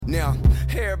Now,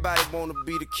 everybody wanna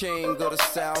be the king of the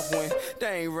South when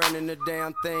they ain't running the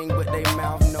damn thing but they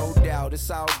mouth, no doubt.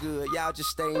 It's all good, y'all just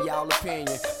stay in y'all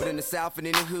opinion. But in the South and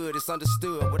in the hood, it's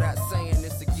understood. Without saying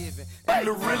it's a given. I'm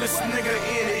the realest nigga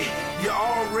in it, you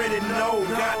already know.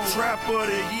 Got trap of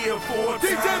the year 4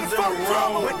 times in a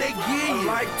row. What they give you? A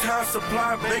lifetime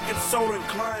supply, making soda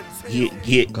clients.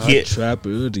 Got trap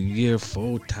of the year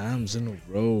 4 times in a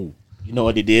row. You know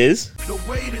what it is? The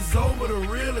wait is over, the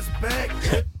real is back.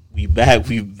 We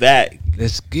back.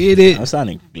 Let's get it. I'm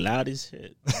sounding loud as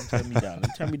shit. Turn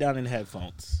me down in the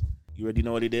headphones. You already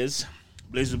know what it is.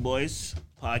 Blazer Boys,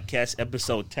 podcast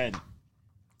episode 10.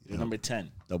 Number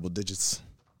 10. Double digits.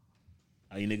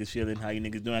 How you niggas feeling? How you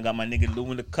niggas doing? I got my nigga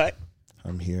Lou in the cut.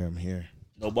 I'm here.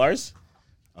 No bars?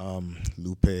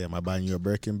 Lupe, am I buying you a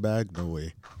Birkin bag? No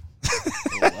way. Oh,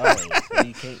 all right.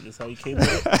 That's how you came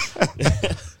with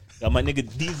it. Got my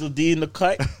nigga Diesel D in the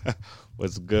cut.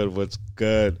 What's good? What's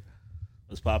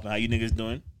poppin'? How you niggas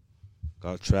doing?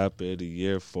 Got trap of the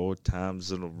year 4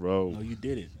 times in a row. No, you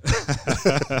did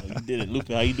it. Lupe,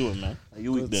 how you doing, man? How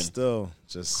you week been? Still,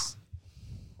 just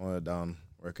holding it down,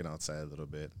 working outside a little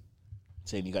bit.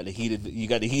 Saying you got the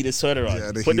heated sweater on.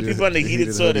 Yeah, Put the people on the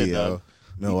heated sweater, hoodie, dog.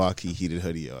 Milwaukee heated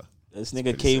hoodie, yo. This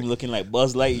nigga came looking like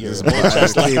Buzz Lightyear.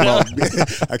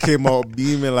 I came out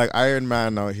beaming like Iron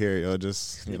Man out here, yo.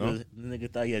 Just, you know. The nigga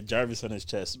thought he had Jarvis on his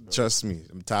chest, bro. Trust me.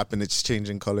 I'm tapping, it's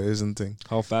changing colors and thing.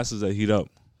 How fast does that heat up?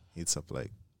 Heats up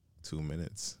like 2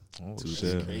 minutes. Oh, 2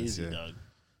 shit. Crazy, minutes, dog.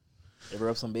 Ever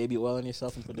rub some baby oil on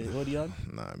yourself and put the hoodie on?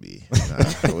 Nah,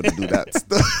 I wouldn't do that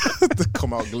stuff. To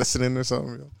come out glistening or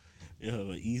something, yo.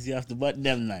 Yo, easy off the button,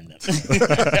 them none.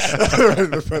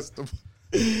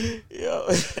 Yo.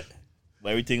 But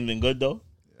everything been good, though?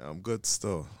 Yeah, I'm good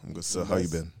still. How you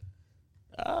been?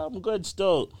 I'm good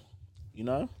still. You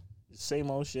know?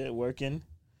 Same old shit, working.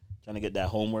 Trying to get that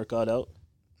home workout out.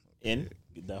 Get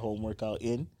that home workout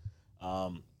in.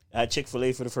 I had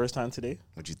Chick-fil-A for the first time today.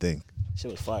 What'd you think? Shit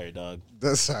was fire, dog.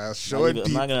 That's how I I'm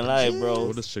not gonna lie, bro.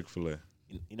 What is Chick-fil-A?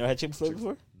 You never had Chick-fil-A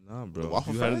before? Nah, bro.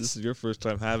 This is your first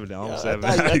time having it. I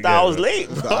thought I was late,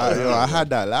 bro. I had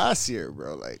that last year,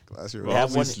 bro. Like last year. Well,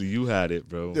 obviously you had it,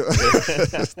 bro. I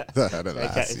had it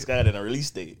last It's got it in a release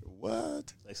date.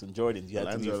 What? Like some Jordans. You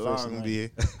had to be Lines are first long, in B.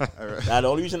 line. Nah, the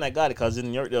only reason I got it because I was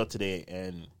in Yorkdale today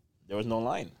and there was no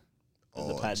line. It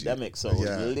was a pandemic, so it was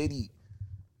litty.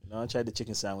 You know, I tried the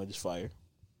chicken sandwich, it's fire.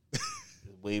 It's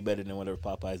way better than whatever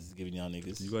Popeyes is giving y'all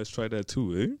niggas. You guys tried that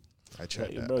too, eh? I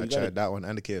tried that. Bro, I tried that one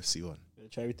and the KFC one. You gotta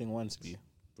try everything once, B.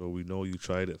 Bro, we know you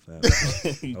tried it, fam.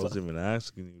 I wasn't even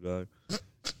asking you, dog.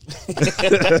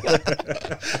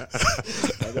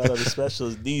 I got other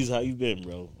specials. These, how you been,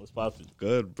 bro? What's poppin'?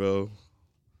 Good, bro.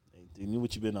 Hey, you knew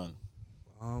what you been on?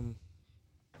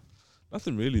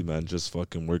 Nothing really, man. Just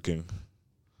fucking working.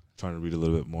 Trying to read a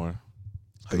little bit more.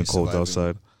 How It's cold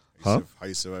outside. Huh? How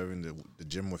you surviving the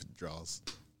gym withdrawals?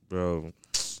 Bro,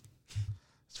 it's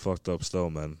fucked up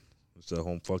still, man. It's at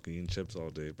home fucking eating chips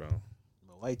all day, bro.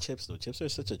 But why chips, though? Chips are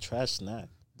such a trash snack.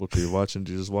 Look, you're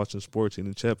just watching sports,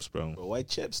 eating chips, bro. But why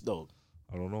chips, though?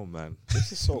 I don't know, man.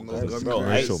 Chips is so good, bro.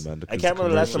 Man. I can't remember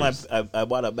the last time I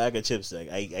bought a bag of chips.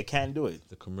 Like, I can't do it.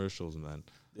 The commercials, man.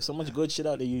 There's so much good shit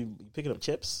out there. You picking up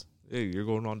chips? Hey, you're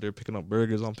going on there picking up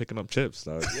burgers. I'm picking up chips,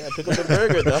 dog. Yeah, pick up the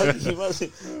burger, dog. You must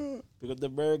pick up the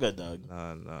burger, dog.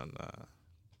 Nah.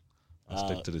 I'll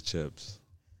stick to the chips.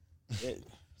 Yeah,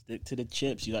 stick to the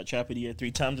chips. You got Trap of the Year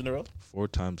 3 times in a row? 4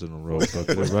 times in a row. So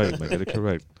get it right, man. Get it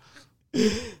correct.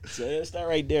 So let's start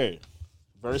right there.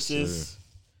 Versus.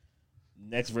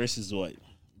 Next verse is what?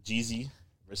 Jeezy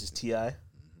versus T.I.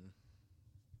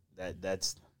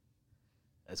 That's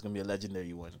gonna be a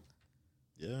legendary one.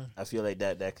 Yeah. I feel like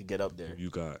that could get up there. Who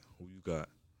you got? Who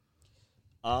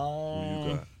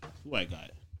I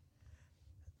got?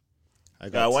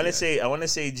 I want to say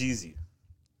Jeezy.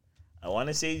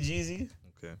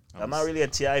 Okay. I'm not really a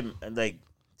T.I. Like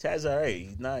T.I.'s alright.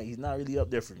 He's not really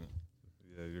up there for me.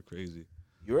 Yeah, you're crazy.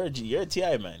 You're a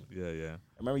T.I. man. Yeah. I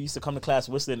remember you used to come to class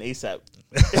whistling ASAP.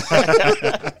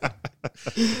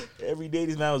 Every day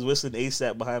this man was whistling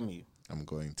ASAP behind me. I'm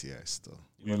going T.I. still.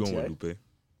 You going with Lupe?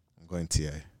 I'm going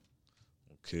T.I.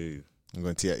 Okay. I'm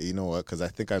going T.I. You know what? Because I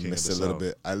think I missed a little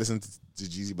bit. I listened to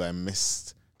Jeezy, but I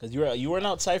missed. Because you weren't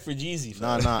outside for Jeezy. No,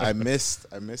 I missed.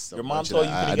 Your mom told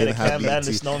you couldn't get a Cam Band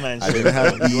the Snowman. I didn't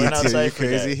have BET. You weren't outside for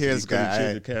crazy that. Here's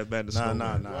guy.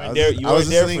 Nah. You weren't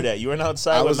there for that. You weren't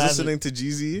outside. I was listening to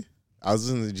Jeezy.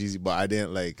 But I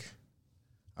didn't like.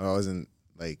 I wasn't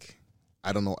like.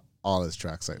 I don't know all his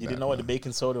tracks like that. You didn't know what the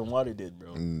baking soda and water did,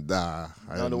 bro. Nah.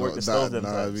 I don't know work the stove them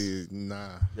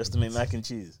Nah. Just to make mac and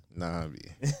cheese. No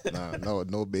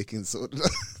baking soda.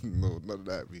 No, none of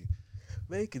that be.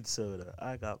 baking soda.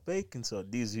 I got baking soda.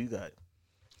 These you got.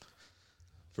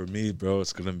 For me, bro,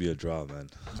 it's gonna be a draw, man.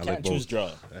 You can't choose draw.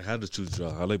 I had to choose draw.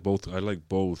 I like both. I like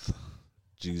both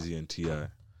Jeezy and T.I.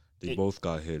 They both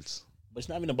got hits. But it's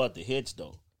not even about the hits,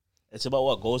 though. It's about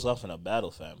what goes off in a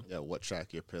battle, fam. Yeah, what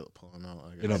track you're pulling out?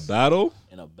 I guess. In a battle?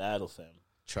 In a battle, fam.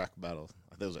 Track battle.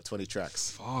 I think it was like 20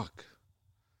 tracks. Fuck.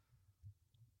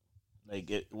 Like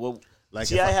it. Well, Like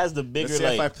T.I. has the bigger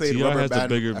like. If I played T.I. Rubber has Band,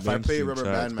 the bigger if I played Rubber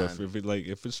tracks, Band Man, but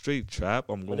if it's straight trap,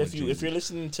 I'm going. But if you're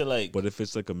listening to like, but if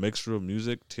it's like a mixture of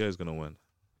music, T.I. is gonna win.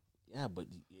 Yeah, but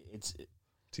it's.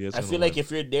 T.I.'s I gonna feel win. like if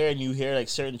you're there and you hear like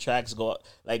certain tracks go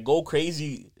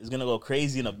crazy is gonna go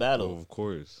crazy in a battle. Oh, of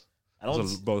course. I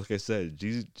don't. But like I said,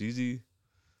 Jeezy.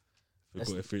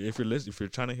 If you're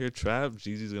trying to hear trap,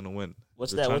 Jeezy's gonna win.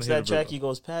 What's that track? He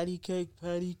goes patty cake,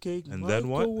 and then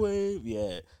what?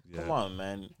 Yeah. Come on,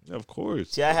 man. Yeah, of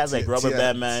course. T.I. has like Rubber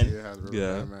Band Man.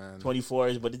 Yeah.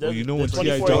 24s, but it doesn't. Well, you know when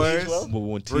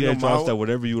T.I. drops that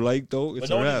whatever you like though, it's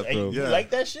a rap, bro. You like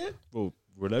that shit? Bro,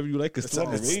 whatever you like is still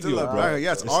on the radio, still bro.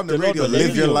 Yeah, it's on the radio.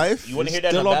 Live your life. You want to hear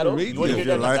that in a battle? You want to hear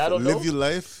that in a battle? Live your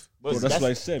life. Bro, that's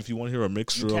what I said. If you want to hear a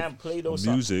mixture of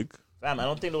music. Fam, I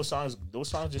don't think those songs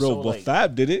just bro, so but like...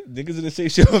 Fab did it. Niggas didn't say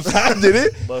shit when Fab did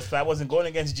it. But Fab wasn't going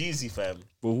against Jeezy, fam.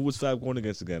 But who was Fab going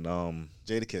against again?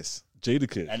 Jadakiss.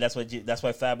 And that's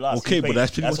why Fab lost. Okay, but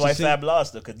that's why Fab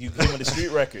lost, because you came with the street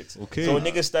records. Okay. So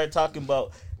niggas start talking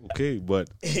about... Okay, but...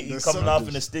 you coming off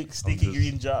in a sticky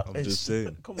green job. I'm just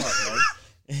saying. Come on,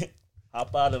 man.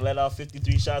 Hop out and let off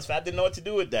 53 shots. Fab didn't know what to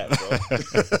do with that, bro.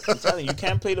 I'm telling you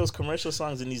can't play those commercial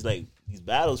songs in these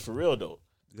battles for real, though.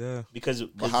 Yeah, because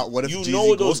what if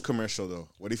Jeezy goes commercial though?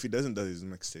 What if he doesn't do his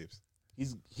mixtapes?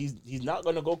 He's not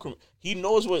gonna go. He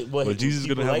knows what. But Jeezy's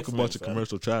gonna have a bunch of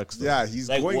commercial tracks. Though. Yeah, he's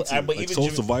going to. But like Soul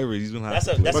Survivor, he's gonna have.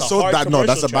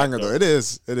 That's a banger though. It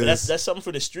is. That's something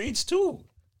for the streets too.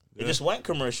 It just went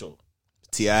commercial.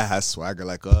 T.I. has Swagger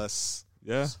Like Us.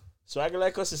 Yeah, Swagger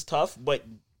Like Us is tough, but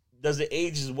does it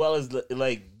age as well as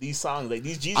like these songs? Like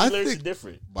these Jeezy lyrics are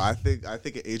different. But I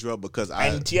think it aged well because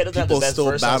people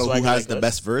still battle who has the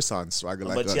best verse on Swagger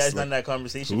Like Us. But T.I.'s done that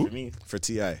conversation for me. For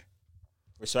T.I.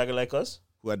 For Swagger Like Us?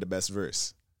 Who had the best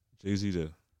verse? Jay-Z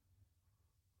did.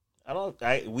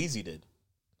 Weezy did.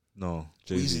 No,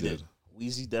 Jay-Z did.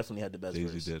 Weezy definitely had the best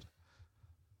verse. Jay-Z did.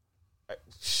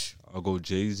 I'll go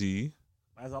Jay-Z.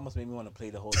 Mine's almost made me want to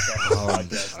play the whole track. I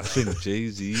think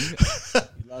Jay-Z.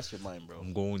 You lost your mind, bro.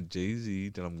 I'm going Jay-Z,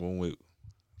 then I'm going with...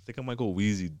 I think I might go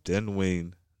Weezy, then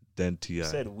Wayne, then T.I. You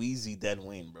said Weezy, then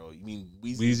Wayne, bro. You mean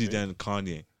Weezy? Weezy, then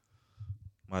Kanye.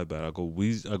 My bad. I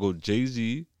go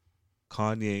Jay-Z,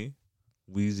 Kanye,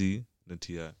 Weezy, then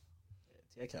T.I. Yeah,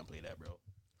 T.I. can't play that, bro.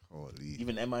 Holy.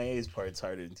 Even MIA's part's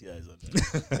harder than T.I.'s on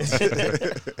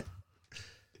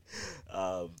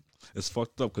that. It's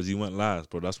fucked up because he went last,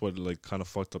 bro. That's what like kind of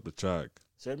fucked up the track.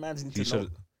 Certain man's need He to know.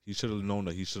 He should have known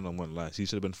that he shouldn't have went last. He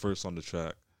should have been first on the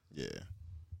track. Yeah.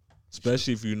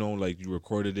 Especially if you know, like, you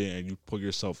recorded it and you put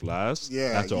yourself last. Yeah,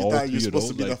 after you all thought three you were of supposed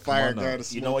those, to be like, the fire come on guy. now.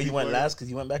 You know why he went last? Because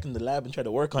he went back in the lab and tried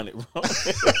to work on it, bro.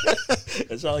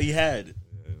 That's all he had.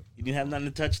 Yeah. He didn't have nothing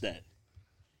to touch that.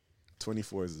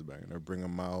 24 is a banger. Bring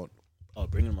him out. Oh,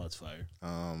 Bring Him Out's fire.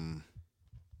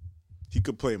 He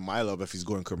could play My Love if he's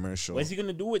going commercial. What's he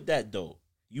gonna do with that though?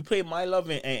 You play My Love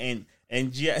and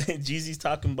Jeezy's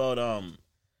talking about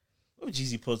what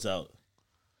Jeezy puts out.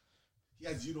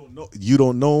 Yes, you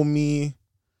don't know me.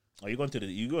 Oh, you going to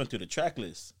the track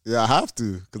list? Yeah, I have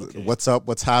to. Okay. What's up?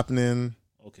 What's happening?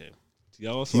 Okay. He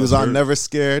was on Never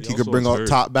Scared. He could bring out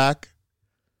Top Back.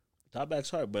 Top Back's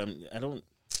hard, but I don't.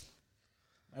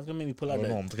 That's gonna make me pull out that.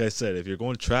 Like I said, if you're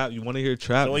going trap, you want to hear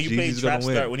trap. So when you play Trap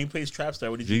Star, when he plays Trap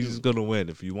Star, what did you do? Jeezy's gonna win.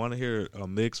 If you want to hear a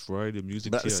mixed variety of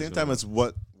music, But at the same time, it's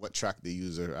what track they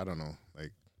use. Or I don't know.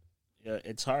 Like, yeah,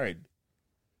 it's hard.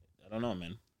 I don't know,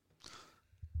 man.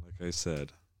 Like I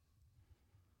said,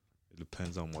 it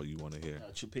depends on what you want to hear.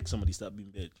 You pick somebody. Stop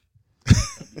being bitch.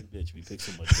 Stop being bitch. We pick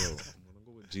somebody. Bro, I'm gonna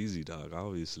go with Jeezy, dog.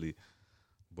 Obviously,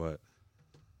 but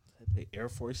I play Air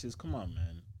Forces. Come on,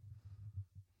 man.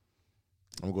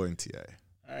 I'm going T.I.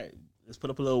 All right, let's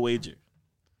put up a little wager.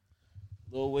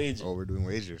 Oh, we're doing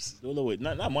wagers. Do a little wager.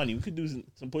 Not money. We could do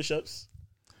some push-ups.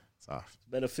 Soft.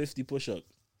 Better 50 push-ups.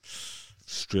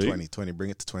 straight 20.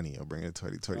 Bring it to 20. I'll bring it to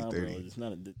 20, 30. Bro, it's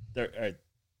not all right,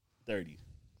 30.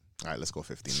 All right, let's go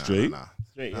 50. Straight? Nah.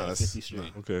 Straight, Nah, yeah, 50 straight.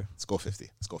 Nah. Okay. Let's go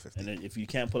 50. Let's go 50. And then if you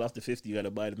can't pull off the 50, you got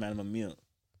to buy the man a meal.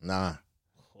 Nah.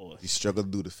 Oh, You struggle to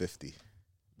do the 50.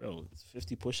 bro, it's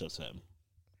 50 push-ups, fam.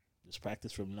 Just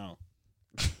practice from now.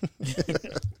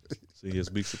 So he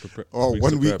has weeks to prepare.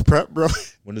 1 week prep, bro.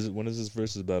 When is this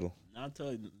versus battle? Nah, Not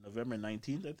until November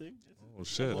 19th, I think. Oh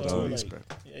shit! Well, dog.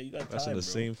 yeah, you got That's time, in the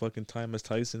bro. same fucking time as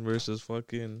Tyson versus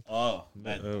fucking. Oh,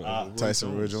 man.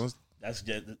 Tyson Roy Jones. That's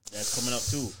coming up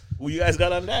too. Who you guys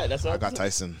got on that? That's I got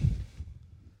Tyson.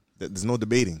 There's no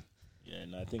debating. Yeah,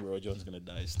 no, I think Roy Jones is gonna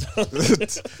die still.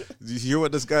 Do you hear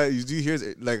what this guy? Do you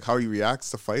hear like how he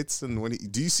reacts to fights and when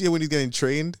do you see when he's getting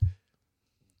trained?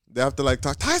 They have to like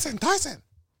talk Tyson.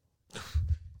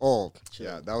 Oh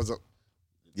yeah, that was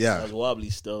That was wobbly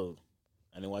still.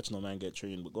 I didn't watch no man get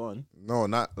trained, but go on. No,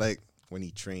 not like when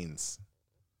he trains.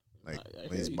 Like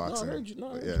when he's boxing. No, I heard you. No,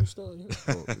 I heard yeah. you still.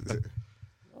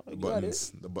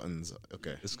 The buttons.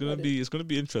 Okay. It's gonna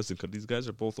be interesting because these guys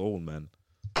are both old, man.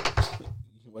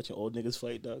 You watching old niggas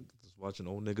fight, dog? Just watching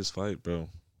old niggas fight, bro.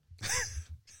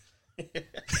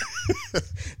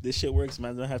 This shit works,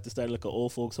 man. I have to start like an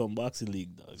old folks home boxing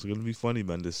league, dog. It's gonna be funny,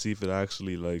 man, to see if it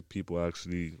actually like people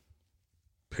actually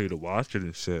pay to watch it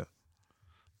and shit.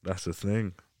 That's the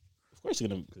thing. Of course, you're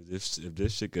gonna. Because if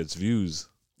this shit gets views,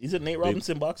 Is it Nate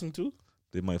Robinson boxing too?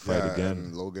 they might fight again.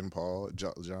 And Logan Paul,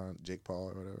 Jake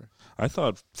Paul, or whatever. I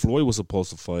thought Floyd was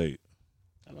supposed to fight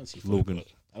I don't want to see Floyd. Logan.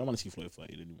 I don't want to see Floyd fight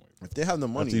anymore. If they have the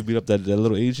After he money, beat up that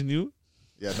little Asian you.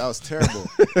 yeah, that was terrible.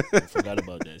 I forgot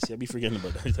about that. See, I be forgetting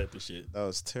about that type of shit. That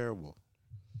was terrible.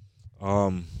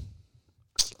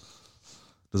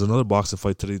 There's another boxing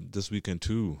fight this weekend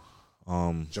too.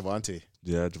 Javante.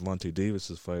 Yeah, Javante Davis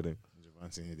is fighting.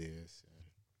 Javante Davis.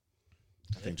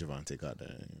 Yeah. I think Javante got that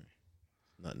anyway.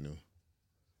 Not new.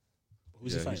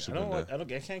 Who's Yeah, he he fighting? should win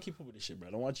that. I can't keep up with this shit, bro.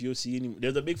 I don't watch UFC anymore.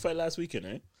 There's a big fight last weekend,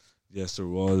 right? Yes, there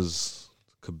was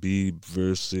Khabib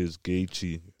versus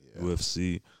Gaethje,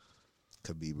 UFC.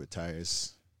 Khabib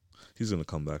retires. He's gonna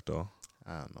come back though.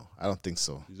 I don't know. I don't think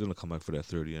so. He's gonna come back for that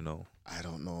 30-0. I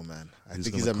don't know, man. I He's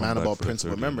think he's gonna a come man back about for the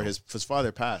principle. 30, Remember, you know. his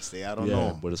father passed. I don't Yeah,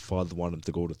 know. but his father wanted him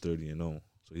to go to 30-0,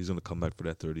 so he's gonna come back for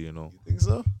that 30-0. You think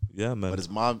so? Yeah, man. But his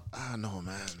mom, I don't know,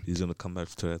 man. He's gonna come back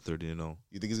to that 30-0.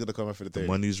 You think he's gonna come up for the The 30?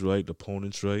 money's right, the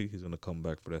opponent's right. He's gonna come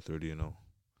back for that 30-0.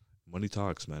 Money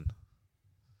talks, man.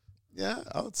 Yeah,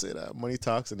 I would say that money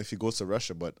talks, and if he goes to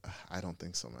Russia, but I don't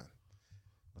think so, man.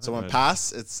 Someone Alright.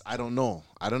 pass, I don't know.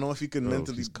 I don't know if he can Bro,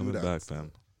 mentally he's do coming that. back,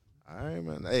 fam. All right,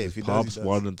 man. Hey, if he Pops does, he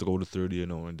wanted does. him to go to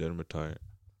 30-0 and then retire.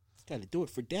 Gotta do it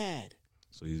for dad.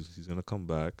 So he's gonna come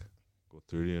back, go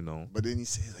 30-0. But then he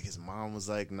says like his mom was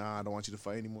like, "Nah, I don't want you to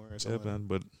fight anymore." Or Yeah, something. man,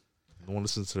 but no one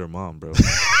listens to their mom, bro.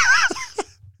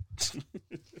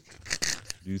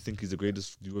 Do you think he's the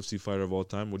greatest UFC fighter of all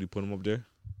time? Would you put him up there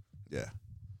Yeah,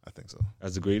 I think so.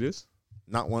 as the greatest?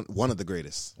 Not one of the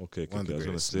greatest. Okay, One of the I was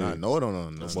gonna greatest. say. No.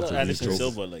 It's What's still the Anderson reach?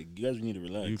 Silva. Like, you guys need to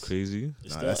relax. Are you crazy?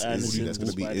 It's Nah, still that's Anderson Izzy. That's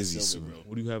gonna be Silva, Izzy Silva, soon. bro.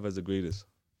 Who do you have as the greatest?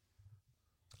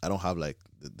 I don't have like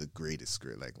the greatest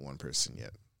great like one person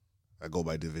yet. I go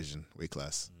by division, weight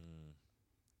class.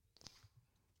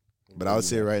 But I would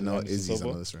say right now, Anderson Izzy's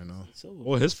Silva? on this right now. Silva.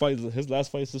 Oh, his last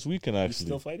fight's this weekend He's actually.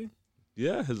 still fighting?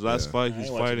 Yeah, his last Yeah. fight I he's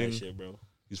ain't watching fighting. that shit, bro.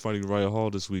 He's fighting Riot Hall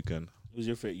this weekend. Who's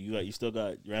your favorite? You still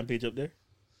got Rampage up there?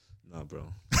 Nah, bro.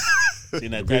 See, that The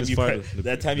time greatest you fighter, cried.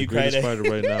 That time the you cried. greatest fighter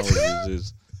right now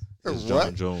is What?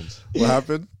 John Jones. What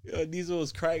happened? Yo, Diesel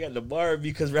was crying at the bar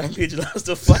because Rampage lost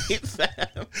the fight,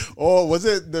 fam. Oh, was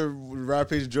it the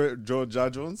Rampage John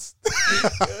Jones? Yo,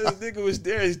 this nigga was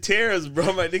there. His tears,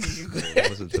 bro. My nigga. Bro,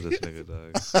 listen to this nigga,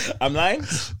 dog. I'm lying?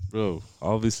 Bro,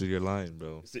 obviously you're lying,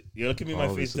 bro. You look at me in my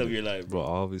face and tell me you're lying, Bro, bro.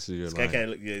 obviously you're This guy lying. can't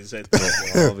look. Yeah, he said, Bro,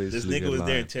 this obviously nigga you're was there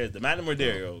in lying. tears. The man were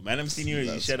there, yo. Man, I'm seeing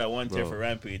you shed out one tear Bro. for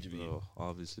Rampage, me. Bro,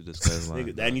 obviously this guy's lying.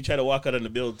 Nigga, bro. and you try to walk out on the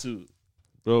build, too.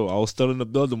 Bro, I was still in the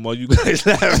building while you guys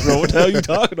laughed, bro. What the hell are you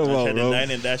talking You about, tried to bro?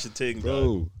 dine and dash a thing, bro.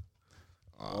 Bro.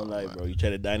 Don't lie, bro. You tried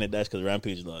to dine and dash because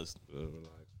Rampage lost. Bro, relax,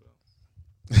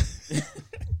 bro.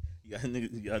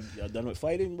 Y'all done with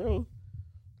fighting, bro?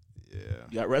 Yeah.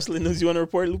 You got wrestling news you want to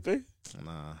report, Lupe?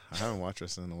 Nah, I haven't watched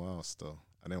wrestling in a while. Still,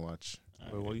 I didn't watch.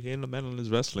 Bro, why you hating the man on his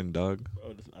wrestling, dog?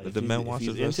 Bro, Let the man watch he's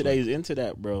his into wrestling. that. He's into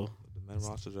that, bro. The man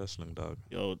watches wrestling, dog.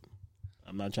 Yo,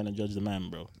 I'm not trying to judge the man,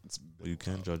 bro. Well, you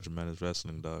can't judge a man as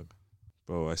wrestling, dog.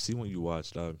 Bro, I see what you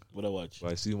watch, dog. What I watch? Bro,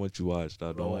 I see what you watch,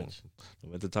 dog. What I Don't watch?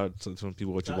 let the talk to some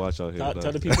people what you watch out here, Tell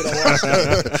dog. the people that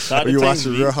watch. Tell Are the you things,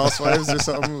 watching B. Real Housewives or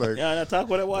something? Like, Yeah, now talk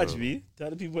what I watch, Bro. B. Tell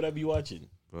the people that be watching.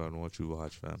 Bro, I don't know what you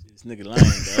watch, fam. This nigga lying,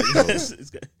 dog.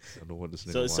 I don't know what this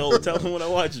nigga so watch. tell them what I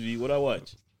watch, B. What I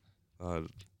watch.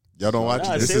 y'all don't watch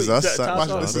Nah, This say Is what- Us? talk Watch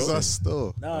on, This Is bro. Us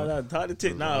still. No, talk the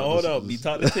tick. Nah, Bro, hold this up, is- B.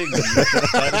 Talk the tick.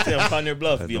 Talk the tick. I'm calling your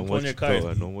bluff, I B. know I'm what pulling your you, bro, I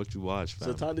cards. know what you watch, fam.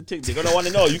 So talk the tick. They're gonna want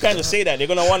to know. You can't just say that. They're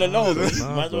gonna want to know. B.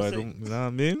 Nah, Might as bro, well I say. don't, you know what I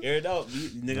mean? Air it out, B.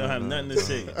 You nigga don't have nothing to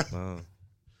say. Nah.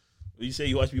 You say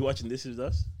you be watching This Is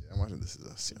Us? Yeah, I'm watching This Is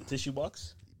Us. Yeah. Tissue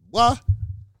box? What?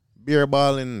 beer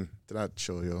balling to that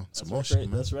show, yo. It's emotional,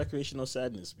 man. That's recreational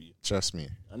sadness, B. Trust me.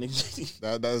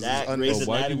 That's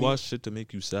Why do you watch shit to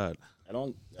make you sad? I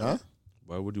don't. Huh?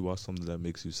 Why would you watch something that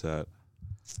makes you sad?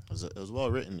 It was well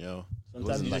written, yo.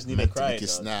 Sometimes you just need to cry.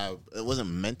 It wasn't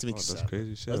meant to make you That's sad.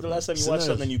 crazy shit. When's the last time you watched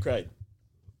something and you cried?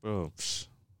 Bro,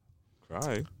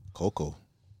 cry. Coco.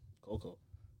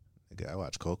 Nigga, I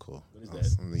watched Coco. What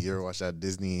is that? You ever watch that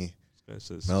Disney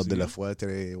Says, Mel de la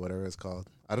Fuerte, whatever it's called?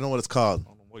 I don't know what it's called. I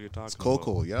don't know what you're talking It's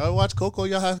Coco. about. Y'all watch Coco?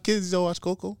 Y'all have kids? Y'all watch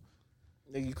Coco?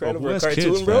 Nigga, you cried Bro, over a where's cartoon,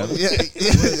 kids, bro? fam?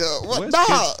 Yeah. What? Where's Nah.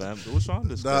 kids, fam? What's wrong with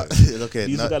this Nah. guy? Okay.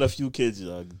 These Nah. got a few kids,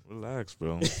 dog. Relax,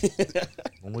 bro.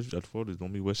 Don't wish that photos.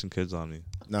 Don't be wishing kids on me.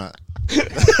 Nah. I told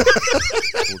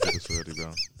you this already,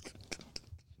 bro.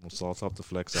 No salt off the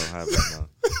flex. I'll have it, man.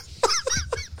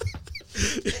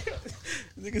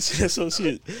 Nigga said some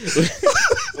shit.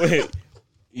 Wait,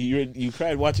 you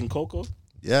cried watching Coco?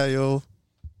 Yeah, yo.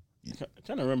 I'm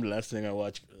trying to remember the last thing I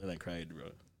watched and I cried, bro.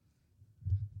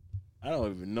 I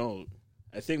don't even know.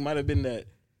 I think might have been that.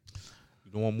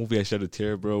 You know what movie I shed a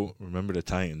tear, bro? Remember the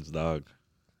Titans, dog.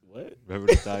 What?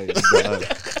 Remember the Titans, dog.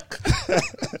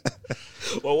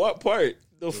 Well, what part?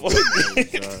 The fuck?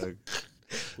 Dog.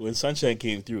 When Sunshine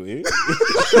came through, eh?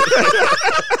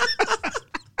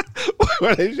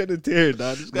 Why they shed a tear,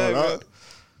 dog? This guy, No, bro.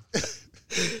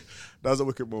 that was a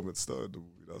wicked moment still in the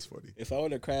movie. That was funny. If I were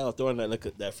to cry, I'll throw in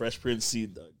that Fresh Prince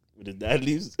scene, dog, with his dad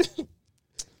leaves.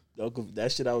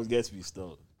 That shit always gets me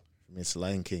still. I mean, it's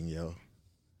Lion King, yo.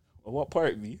 Well, what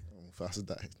part, me? Mufasa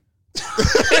died. Yo,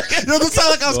 that sound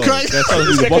like I was crying. That sounds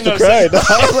This like guy you about to couldn't cry, have dog.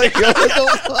 I was like, yo,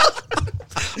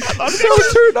 what the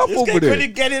was tearing up This over guy there.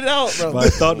 couldn't get it out, bro. But I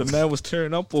thought the man was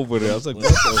tearing up over there. I was like, what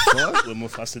the fuck? When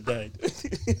Mufasa died.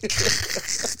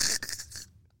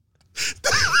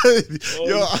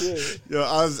 Yo,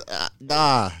 I was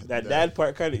nah. That dad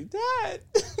part kind of dad.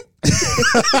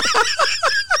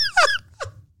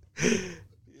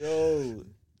 Yo,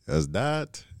 That's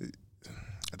that.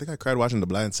 I think I cried watching The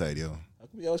Blind Side, yo. how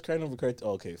come you always crying over cartoon?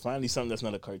 Oh, okay, finally something that's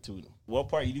not a cartoon. What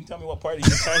part? You didn't tell me what part you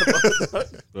crying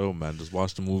about. Bro, man, just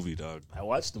watch the movie, dog. I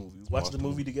watched the movie. We watched the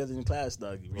movie together in class,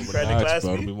 dog. You Bro, cried in relax, class,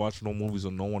 bro. I me? don't be watching no movies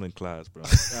with no one in class, bro.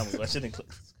 Nah, we watched it in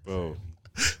class. Bro,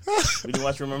 We didn't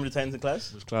watch Remember the Titans in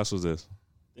class? which class was this?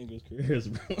 I think it was careers,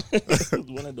 bro. It was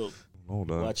one of those. No,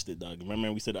 dog. Watched it, dog.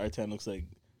 Remember we said our time looks like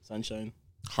sunshine?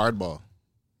 Hardball.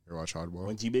 You ever watch Hardball?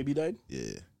 When G Baby died?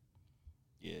 Yeah.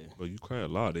 Yeah. Bro, you cry a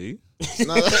lot, eh?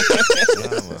 Nah.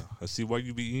 Nah, man. I see why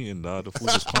you be eating, dog. The food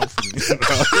is comforting.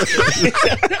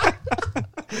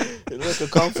 It looks a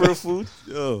comfort food.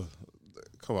 Yo,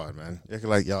 come on, man. You acting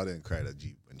like y'all didn't cry when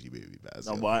G Baby passed.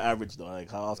 No, yo. but on average, though, like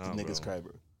how often Nah, niggas bro. cry,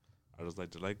 bro? I just like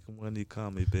to like him when he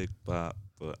call me Big Pop,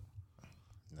 but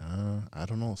Nah, I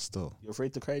don't know. Still, You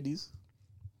afraid to cry, these?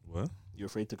 what? You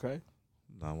afraid to cry?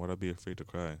 Nah, why'd I be afraid to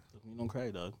cry? You don't cry,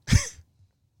 dog.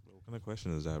 Bro, what kind of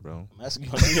question is that, bro? I'm asking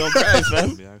you how you don't cry,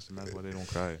 fam. Be asking man why they don't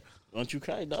cry. Don't you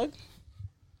cry, dog?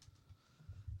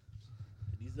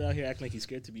 He's out here acting like he's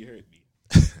scared to be hurt. B.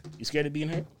 You scared of being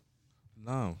hurt?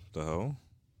 No, the hell?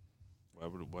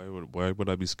 Why would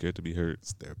I be scared to be hurt?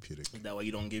 it's therapeutic. Is that why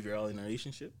you don't give your all in a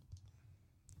relationship?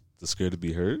 The scared to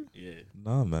be hurt? Yeah.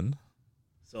 Nah, man.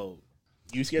 So,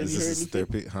 you scared to be This hurt? is Lupe?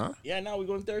 therapy, huh? Yeah, now we're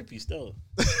going to therapy still.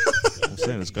 I'm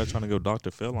saying this guy trying to go Dr.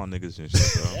 Phil on niggas and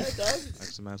shit, bro. Yeah, dog.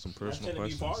 Ask the man some Not personal trying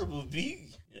to be questions. vulnerable, B.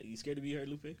 Yeah, you scared to be hurt,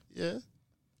 Lupe? Yeah,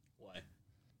 Why?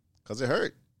 cause it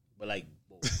hurt. But like,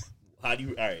 how do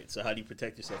you? All right. So how do you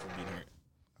protect yourself from being hurt?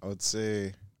 I would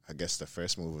say, I guess the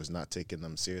first move was not taking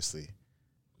them seriously.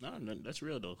 No, that's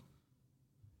real though.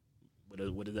 What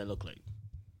does that look like?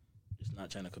 Just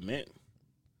not trying to commit.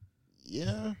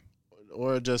 Yeah,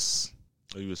 or just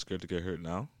Are you scared to get hurt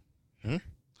now? Hmm?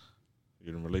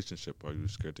 You're in a relationship. Are you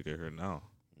scared to get hurt now?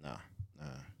 nah.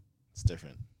 It's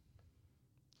different.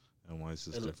 And why is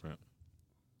this Hey, look. different?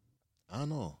 I don't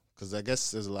know, cause I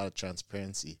guess there's a lot of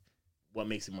transparency. What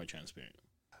makes it more transparent?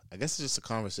 I guess it's just a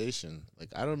conversation. Like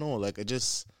I don't know, like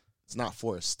it's not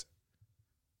forced.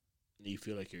 Do you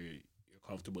feel like you're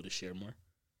comfortable to share more?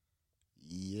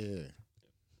 Yeah,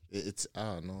 it's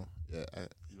I don't know. Yeah,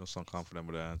 You don't sound confident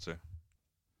with that answer.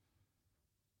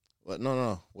 what?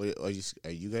 No. What, are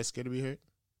you guys scared to be hurt?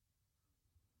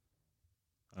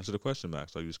 Answer the question,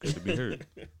 Max. Are you scared to be hurt?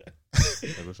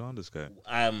 Like, what's wrong with this guy?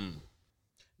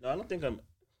 No, I don't think I'm.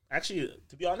 Actually,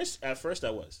 to be honest, at first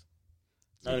I was.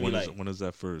 Not Like, gonna be like when is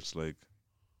that first? Like,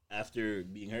 after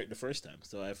being hurt the first time.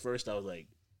 So at first I was like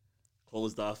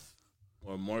closed off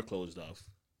or more closed off,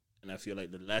 and I feel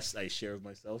like the less I share of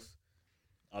myself,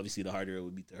 obviously the harder it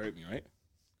would be to hurt me, right?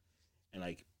 And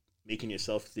like making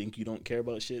yourself think you don't care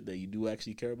about shit that you do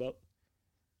actually care about.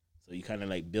 So you kind of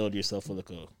like build yourself like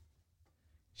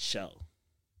shell.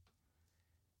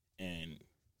 And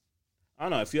I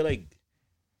don't know. I feel like,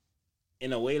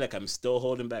 in a way, like I'm still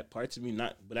holding back parts of me.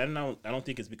 But I don't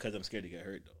think it's because I'm scared to get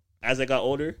hurt though. As I got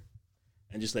older,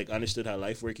 and just like understood how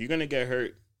life works, you're gonna get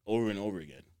hurt over and over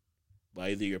again by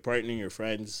either your partner, your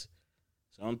friends.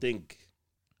 So I don't think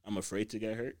I'm afraid to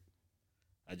get hurt.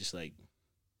 I just like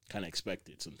kind of expect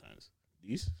it sometimes.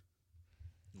 These?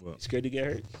 What? You scared to get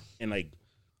hurt? And like,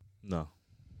 No,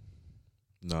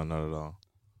 not at all.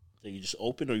 so you just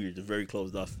open, or you're just very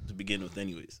closed off to begin with,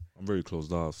 anyways. I'm very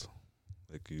closed off.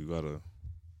 Like you gotta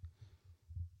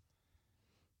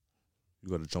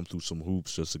jump through some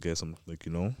hoops just to get some, like,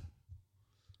 you know.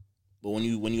 But when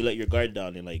you let your guard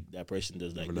down, and like that person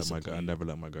does like, I never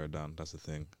let my guard down. That's the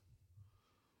thing.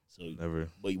 So Never.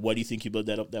 But why do you think you built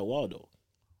that wall though?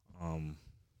 I don't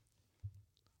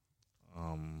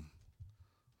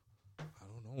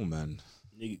know, man.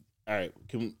 All right,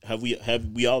 have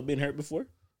we all been hurt before?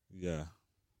 Yeah.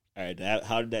 All right,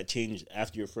 how did that change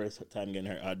after your first time getting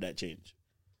hurt? How did that change?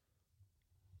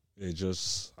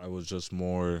 I was just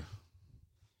more,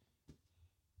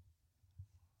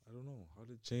 I don't know. How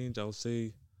did it change? I would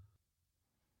say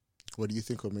What do you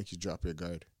think will make you drop your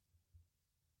guard?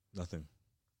 nothing.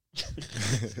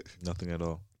 Nothing at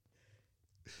all.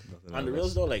 Nothing On the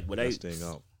reals though, like staying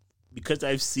out. because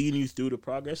I've seen you through the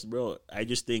progress, bro, I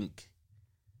just think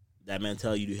that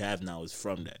mentality you have now is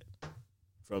from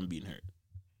being hurt.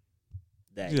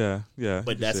 That, Yeah.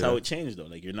 But that's how it changed though.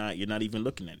 Like you're not even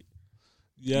looking at it.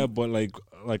 Yeah, but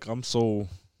like I'm so.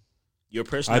 Your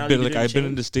personality. I've been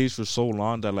in the stage for so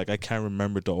long that like I can't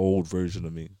remember the old version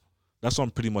of me. That's what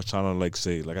I'm pretty much trying to like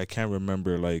say. Like I can't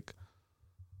remember like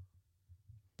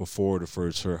before the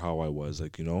first hurt how I was,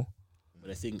 like, you know. But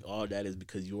I think all that is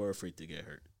because you are afraid to get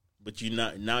hurt. But you're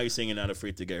not. Now you're saying you're not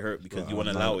afraid to get hurt because you want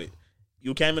to allow it.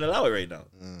 You can't even allow it right now.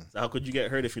 So how could you get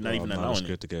hurt if you're not even allowing it? I'm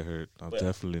scared to get hurt. I'm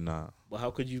definitely not. Well,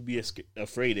 how could you be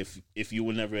afraid if you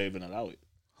would never even allow it?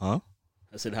 Huh?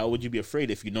 I said, how would you be afraid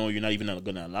if you know you're not even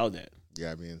going to allow that?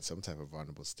 Yeah, I mean, some type of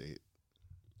vulnerable state.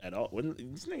 At all.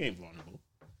 This nigga ain't vulnerable.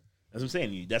 That's what I'm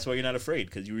saying. That's why you're not afraid,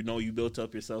 because you know you built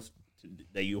up yourself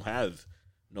that you have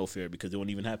no fear because it won't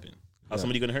even happen. How's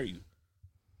somebody going to hurt you?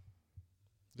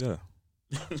 Yeah.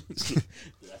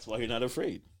 That's why you're not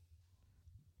afraid.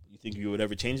 You think you would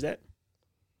ever change that?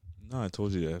 No, I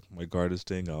told you that. My guard is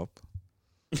staying up.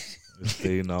 It's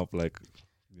staying up like,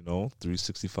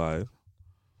 365.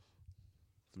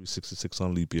 366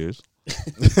 on leap years.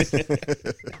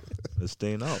 It's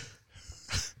staying up.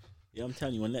 Yeah, I'm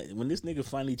telling you, when this nigga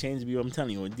finally changed me, I'm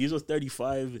telling you, when these was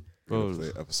 35, bro,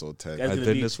 episode 10. I've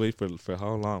been this way for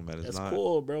how long, man? That's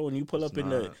cool, bro. When you pull up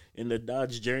in the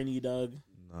Dodge Journey, dog.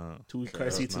 Nah, 2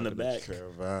 car seats in the back.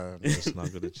 It's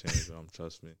not gonna change, bro.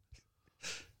 Trust me.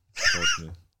 Trust me.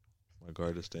 My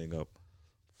guard is staying up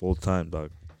full time,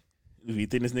 dog. You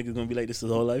think this nigga's gonna be like this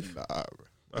his whole life? Nah, bro.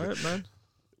 All right, man.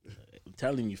 I'm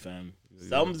telling you, fam.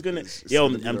 Something's gonna.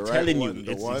 I'm telling you,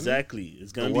 it's exactly.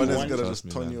 It's gonna be one. Is gonna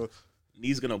just turn you.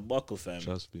 Knees gonna buckle, fam.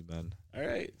 Trust me, man. All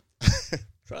right.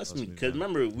 Trust me, because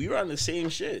remember we were on the same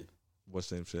shit. What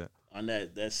same shit? On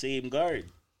that same guard.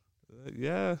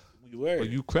 Yeah. We were. But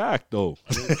you cracked though.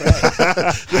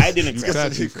 I didn't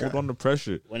crack. You pulled on the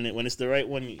pressure. When it's the right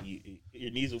one,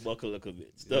 your knees will buckle a little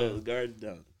bit. Still, guard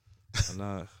down.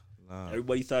 Nah.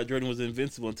 Everybody thought Jordan was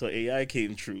invincible until AI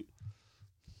came true.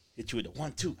 Hit you with a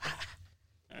 1, 2.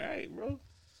 All right, bro.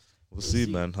 We'll see,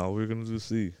 man. How we're gonna do?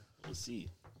 See. We'll see.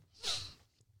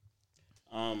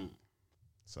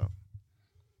 So,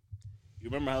 you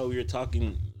remember how we were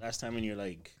talking last time, and you're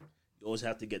like, you always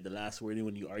have to get the last word in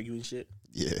when you argue and shit.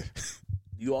 yeah.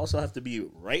 You also have to be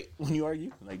right when you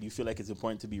argue. Like, do you feel like it's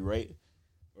important to be right,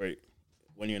 or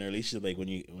when you're in a relationship, like when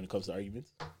it comes to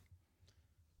arguments?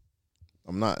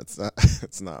 I'm not.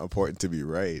 It's not important to be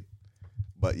right.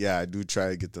 But yeah, I do try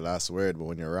to get the last word. But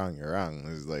when you're wrong, you're wrong.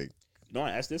 It's like,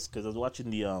 I asked this because I was watching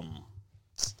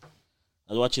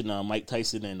Mike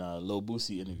Tyson and Lil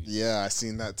Boosie interviews. yeah, I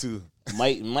seen that too.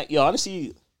 Mike,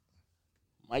 honestly,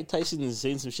 Mike Tyson is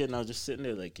saying some shit, and I was just sitting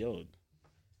there like, yo,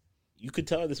 you could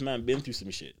tell this man been through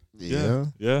some shit. Yeah.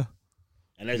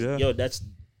 And that's.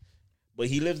 But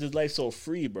he lives his life so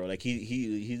free, bro. Like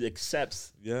he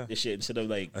accepts this shit instead of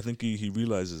like. I think he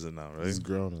realizes it now, right? He's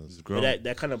grown. But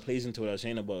that kind of plays into what I was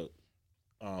saying about,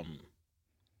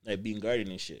 like being guarded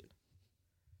and shit,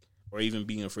 or even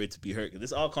being afraid to be hurt.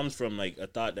 This all comes from like a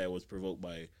thought that was provoked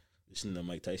by listening to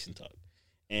Mike Tyson talk,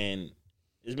 and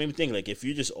it made me think like if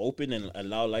you just open and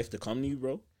allow life to come to you,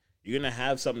 bro, you're gonna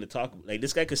have something to talk. Like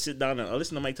this guy could sit down and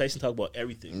listen to Mike Tyson talk about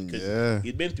everything because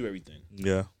he'd been through everything.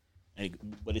 Yeah.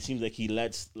 But it seems like he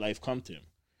lets life come to him,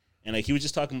 and like he was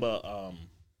just talking about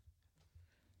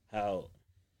how,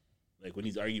 like, when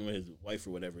he's arguing with his wife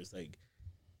or whatever, it's like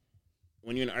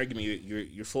when you're in an argument,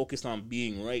 you're focused on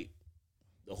being right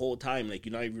the whole time. Like,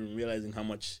 you're not even realizing how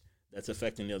much that's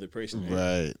affecting the other person.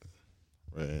 Right.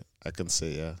 I can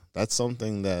say, yeah. That's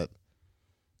something that,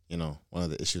 one of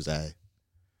the issues I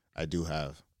do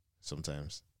have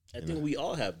sometimes. I think we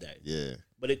all have that. Yeah.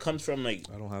 But it comes from, like...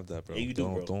 I don't have that, bro. Yeah, you do,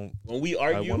 bro. Don't. When we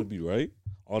argue... I want to be right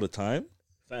all the time.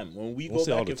 Fam, when we Don't go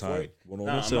say all back the and time. forth... Well,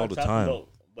 don't say all the time.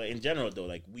 But in general, though,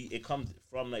 like, it comes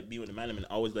from, like, being with the man and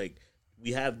always, like,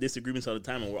 we have disagreements all the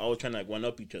time, and we're always trying to, like,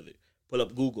 one-up each other. Pull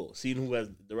up Google, seeing who has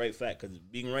the right fact, because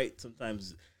being right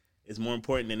sometimes is more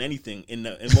important than anything in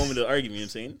the moment of the argument,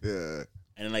 you know what I'm saying?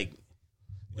 Yeah. And, like...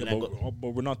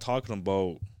 but we're not talking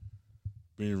about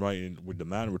being right with the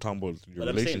man. We're talking about your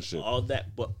relationship. Saying, all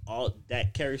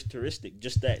that characteristic,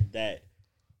 just that,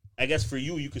 I guess for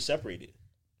you could separate it.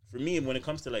 For me, when it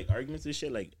comes to, like, arguments and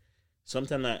shit, like,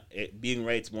 sometimes being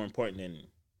right is more important than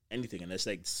anything, and that's,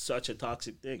 like, such a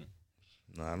toxic thing.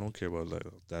 Nah, I don't care about, like,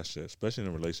 that shit, especially in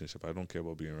a relationship. I don't care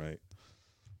about being right.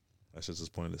 That shit's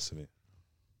just pointless to me.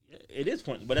 Yeah, it is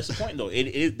pointless, but that's the point, though. It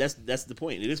is that's the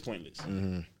point. It is pointless.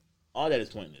 Mm-hmm. All that is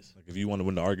pointless. Like, if you want to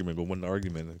win the argument, go win the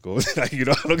argument and go. Like, I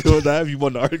don't give a damn if you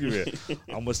won the argument.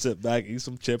 I'm gonna sit back, eat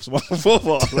some chips, watch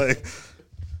football. Like,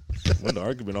 win the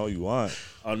argument all you want.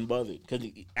 Unbothered. Because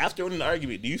after winning the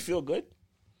argument, do you feel good?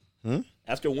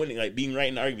 After winning, like, being right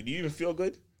in the argument, do you even feel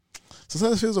good?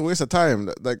 Sometimes it feels a waste of time.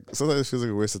 Like, sometimes it feels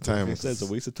like a waste of time. It's a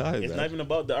waste of time. It's not even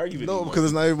about the argument. No, anymore. because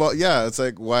it's not even about. Yeah, it's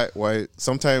like why.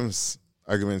 Sometimes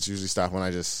arguments usually stop when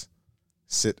I just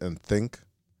sit and think.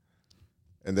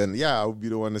 And then, I would be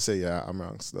the one to say, I'm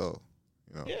wrong still.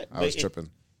 I was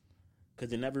tripping.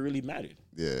 Because it never really mattered.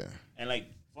 Yeah. And, like,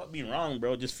 fuck being wrong,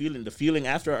 bro. Just the feeling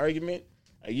after an argument,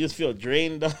 like, you just feel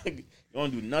drained, dog. You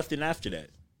don't do nothing after that.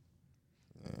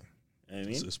 Yeah. You know what I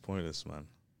mean? It's pointless, man.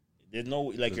 There's no,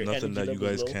 like, There's your nothing energy that you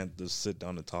level's guys low. can't just sit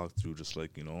down and talk through, just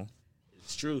like,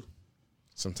 It's true.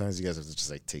 Sometimes you guys have to just,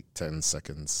 like, take 10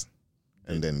 seconds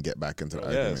and then get back into the yeah,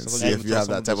 argument. See if you have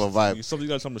that type of vibe. Somebody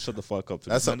got something to shut the fuck up.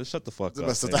 That's man, just shut the fuck up.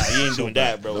 Nah, you ain't doing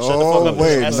that, bro. No Shut the fuck up.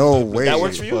 way, That's- no way. That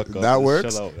works for you? That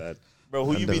works? Shut out, man. Bro,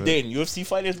 who you be never- dating? UFC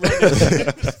fighters, bro?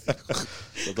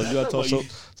 Sometimes you gotta tell And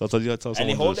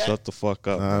they someone hold to that? shut the fuck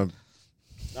up.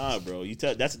 Nah, bro. You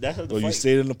tell that's how the Well, you fight.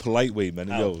 say it in a polite way, man.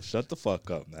 How? Yo, shut the fuck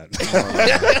up, man.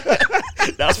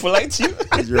 That's polite to you?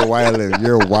 You're wildin'.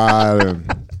 You're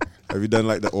wildin'. Have you done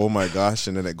like the oh my gosh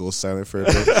and then it goes silent for a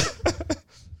bit?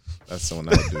 That's the one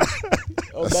I would do.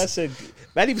 Oh, that's a.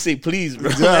 Man, even say please, bro.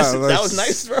 Yeah, That was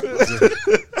nice, bro.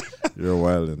 You're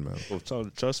wildin', man. Oh,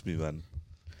 trust me, man.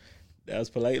 That was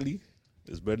politely.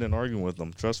 It's better than arguing with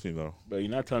them. Trust me, bro. Bro, you're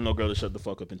not telling no girl to shut the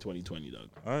fuck up in 2020, dog.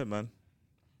 All right, man.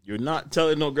 You're not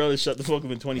telling no girl to shut the fuck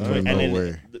up in 2020, No and then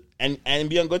way. and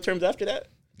be on good terms after that.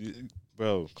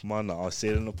 Bro, come on now. I'll say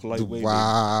it in a polite way.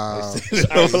 Wow. Baby.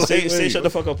 All right, say shut the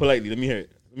fuck up politely. Let me hear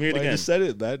it. Let me hear it I again. just said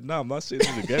it, man. No, I'm not saying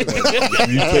it again, man.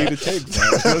 You play the tape,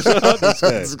 man. Shut up, this guy.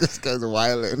 This guy's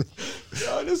wildin'.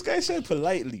 Yo, this guy said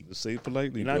politely. Just say it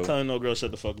politely, You're not bro. telling no girl shut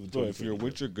the fuck up in Bro, 2020. if you're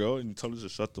with your girl and you tell her to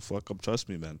shut the fuck up, trust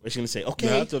me, man. What's she gonna say? You Okay,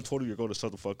 have to have told your girl to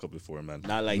shut the fuck up before, man.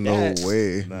 not like No that.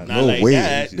 way. Nah, No like way.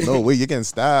 that. No way. You're getting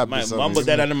stabbed. My or something. mumble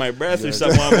that under my breath or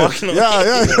something while I'm walking on.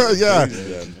 Yeah.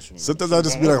 Yeah. Sometimes I'll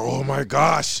just be like, oh my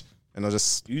gosh. And I'll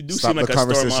just You do stop seem like the a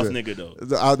storm conversation. off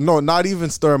nigga, though. No, not even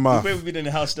storm off. Lupe been in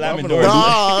the house slamming I'm doors. gonna-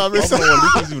 Nah, I don't know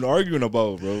what Lupe's even arguing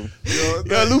about, bro. Yo,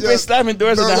 Lupe slamming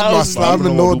doors in the I'm not house. slamming I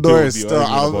don't know no what Lupe would doors. be Still,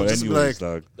 arguing I'll about just be anyways,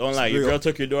 like, dog. Don't lie, your girl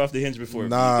took your door off the hinge before.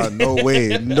 nah, no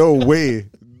way. No way.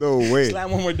 No way.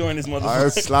 Slam one more door in this I was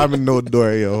motherfucker. slamming no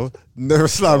door, yo. Never I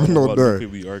slamming don't know no what door.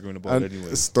 Lupe be arguing about And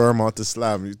anyways. storm out to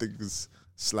slam. You think it's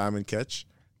slam and catch?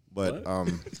 But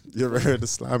What? you ever heard of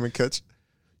slam and catch?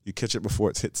 You catch it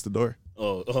before it hits the door.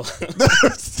 Oh.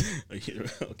 Okay.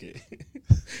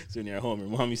 So when you're at home, your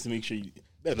mom used to make sure you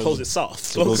better close it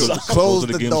soft. Close it soft. Close to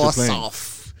the the games door you're playing.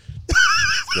 soft.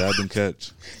 Grab and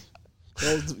catch.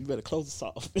 You better close it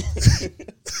soft.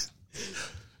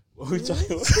 What we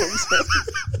talking about?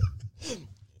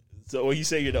 So what you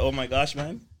say? You're the oh my gosh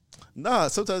man. Nah,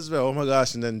 sometimes it's like, oh my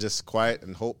gosh, and then just quiet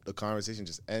and hope the conversation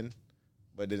just end.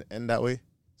 But it didn't end that way.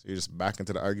 So you're just back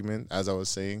into the argument, as I was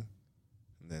saying.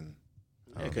 And then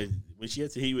Yeah, because when she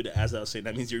had to hit you with the as I was saying,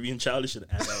 that means you're being childish. And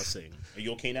as I was saying, are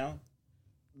you okay now?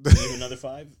 Give you another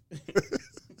 5.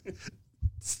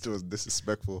 still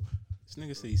disrespectful. This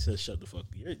nigga said he says shut the fuck.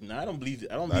 I don't believe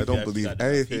it. I don't I don't that. believe Got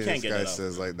that. anything He can't this get guy that out.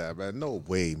 says like that, man. No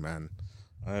way, man.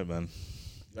 All right, man.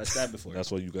 You got stabbed before.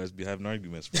 That's why you guys be having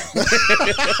arguments, bro.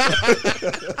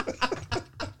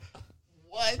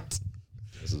 What?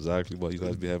 That's exactly why you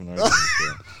guys be having arguments,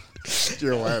 bro.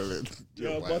 You're wildin'.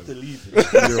 You're about to leave. You're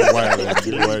wildin'.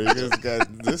 You guys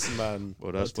got this man.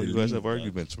 Well, that's why you guys have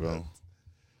arguments, bro.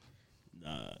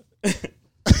 Nah.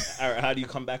 All right, how do you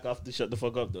come back off the shut the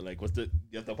fuck up though? Like, you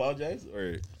have to apologize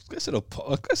or? I said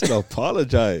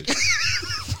apologize.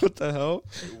 What the hell?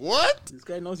 What? This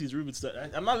guy knows he's rude stuff.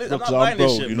 I'm not Bro, buying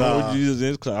this shit. You know what Jesus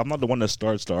is? Cause I'm not the one that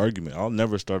starts the argument. I'll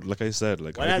never start. Like I said,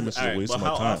 arguments is a waste of my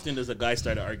time. How often does a guy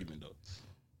start an argument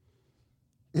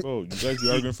though? Bro, you guys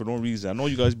be arguing for no reason. I know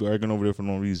you guys be arguing over there for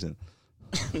no reason.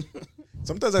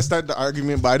 Sometimes I start the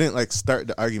argument, but I didn't start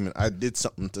the argument. I did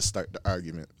something to start the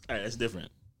argument. All right, that's different.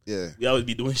 Yeah. We always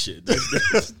be doing shit.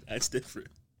 That's different.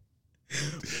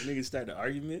 Niggas start the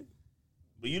argument.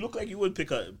 But you look like you would pick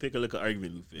a lick of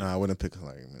argument, Lupe. Nah, I wouldn't pick an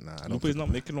argument. Nah, Lupe's not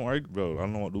making no argument, bro. I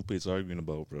don't know what Lupe's arguing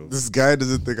about, bro. This guy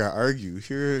doesn't think I argue.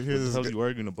 Here's what the hell you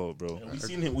arguing about, bro?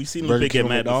 We seen Lupe get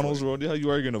mad. McDonald's, bro. What the hell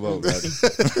you arguing about, man?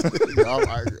 I'm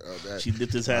arguing about that. She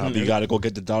dipped his hand in You there. gotta go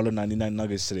get the $1.99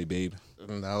 nuggets today, babe.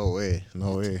 No way.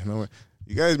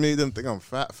 You guys made them think I'm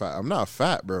fat. I'm not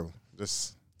fat, bro.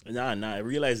 Just Nah. I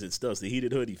realize it still. It's the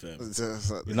heated hoodie, fam.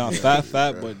 You're not fat,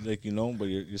 but but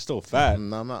you're still fat.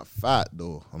 No, I'm not fat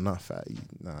though. I'm not fat.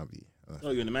 Nah, I be.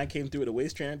 Oh, when the man came through with a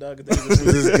waist trainer, dog.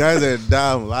 These guys are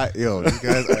damn yo. These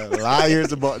guys are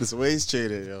liars about this waist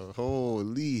trainer, yo.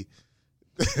 Holy.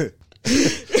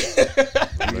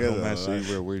 No man say you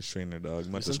wear a waist trainer, dog.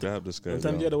 You must have stabbed this guy.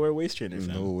 Sometimes you gotta wear a waist trainer,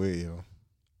 fam. No way, yo.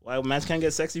 Why Max can't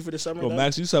get sexy for the summer? Bro,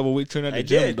 Max used to have a weight trainer at the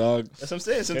gym, dog. That's what I'm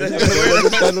saying. Sometimes you gotta wear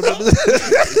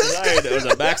it was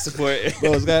a back support.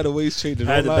 Bro, this guy had a waist trainer.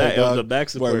 It was a back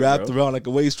support. Boy, wrapped around like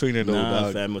a waist trainer, though, nah,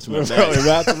 dog. Fam, what's Bro, it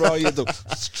wrapped around. You had to,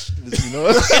 you know.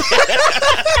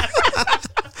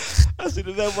 I seen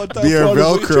that one time. Beer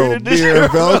Velcro.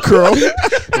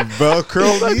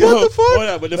 Velcro. Like, what the fuck? Hold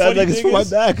on, but the funny it's thing for my is,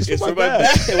 back. It's for my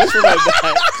back. It was for my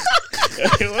back.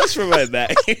 It was for my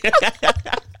back.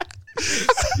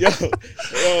 Yo,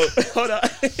 hold on.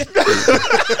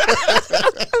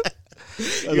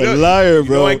 That's a liar,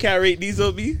 bro. You know I can't rate these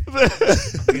on me.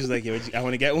 He's like, yo, I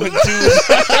want to get one too.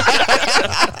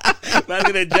 Man's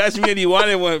gonna judge me and he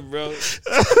wanted one, bro.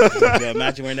 Yeah,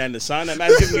 imagine wearing that in the sauna.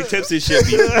 Man's giving me tips and shit.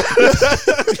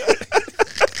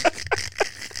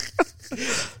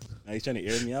 Now he's trying to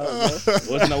air me out,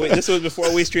 bro. This was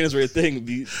before waist trainers were a thing,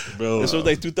 B. Bro. This was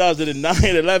like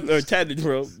 2009, 11, or 10,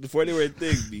 bro. Before they were a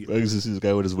thing, B. I used to see this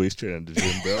guy with his waist trainer at the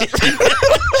gym, bro.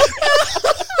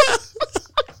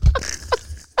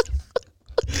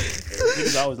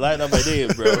 I was lighting up my name,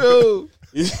 bro.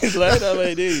 He's lighting up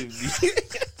my name, B.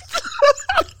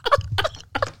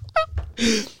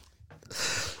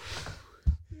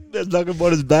 That's talking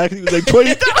about his back. He was like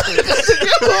 20.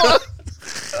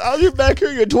 How's your back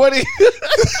here? You're 20.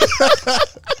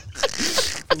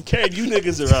 I'm carrying you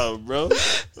niggas around, bro.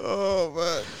 Oh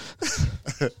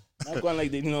man. I'm going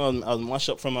like I was washed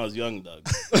up from when I was young, dog.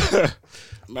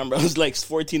 Remember, I was like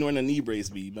 14 wearing a knee brace,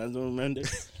 B. Man, don't remember?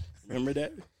 Remember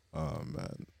that? Oh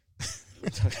man.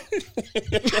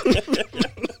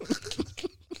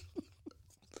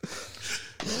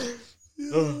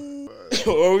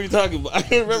 What were we talking about? I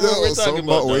don't remember what we were talking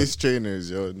about. Waist trainers,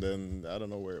 yo, and then I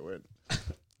don't know where it went.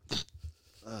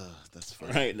 That's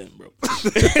funny. All right then, bro.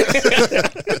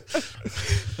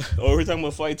 We're talking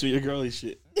about fights with your girl and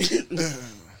shit.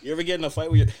 You ever get in a fight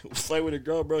with a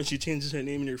girl, bro, and she changes her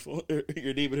name in your phone,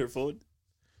 your name in her phone?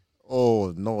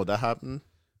 Oh no, that happened.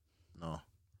 No.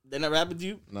 That never happened to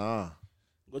you? Nah.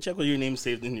 Go check what your name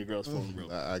saved in your girl's phone, bro.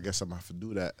 I guess I'm gonna have to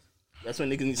do that. That's when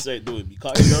niggas need to start doing. You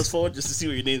call your girl's phone just to see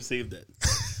what your name saved at.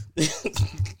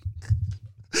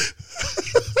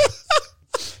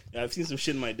 Yeah, I've seen some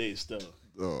shit in my day still.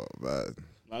 Oh man.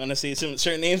 I'm not gonna say some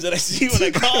certain names that I see when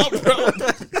I call, bro.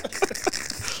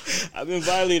 I've been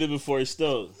violated before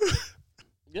still.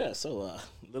 Yeah, so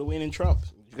Lil Wayne and Trump.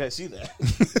 You guys see that?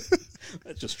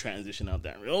 Let's just transition out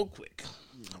that real quick.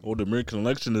 Oh, the American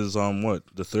election is what?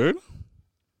 The 3rd?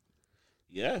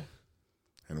 Yeah.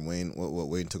 And Wayne, what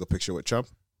Wayne took a picture with Trump?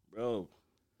 Bro,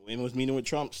 Wayne was meeting with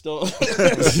Trump still.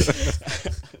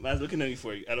 Man's looking at me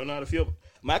for you. I don't know how to feel.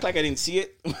 I'm act like I didn't see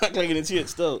it.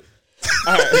 Still.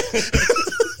 All right.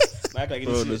 Act like I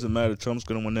didn't see it. Doesn't matter. Trump's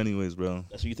gonna win anyways, bro.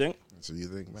 That's what you think? That's what you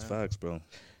think, man? It's facts, bro.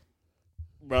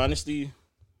 Bro, honestly,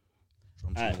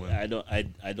 Trump's gonna win. I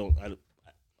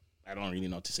don't really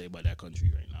know what to say about that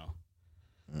country right now.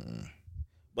 Mm-mm.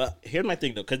 But here's my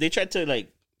thing though, because they tried to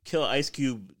like kill Ice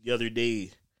Cube the other day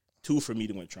too for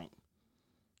meeting with Trump.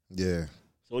 Yeah.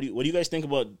 So what do you guys think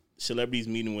about celebrities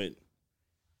meeting with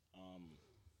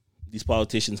these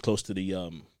politicians close to the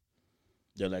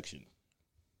election?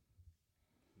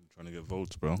 I'm trying to get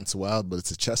votes, bro. It's wild, but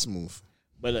it's a chess move.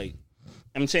 But like,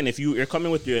 I'm saying if you're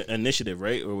coming with your initiative,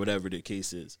 right, or whatever the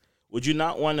case is, would you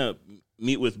not want to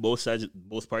meet with both sides,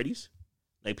 both parties?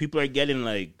 Like, people are getting,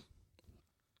 like,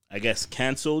 I guess,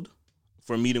 canceled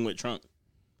for meeting with Trump,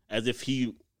 as if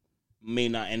he may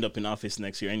not end up in office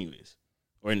next year anyways,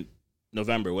 or in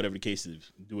November, whatever the case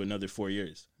is, do another 4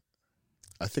 years.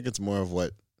 I think it's more of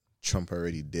what Trump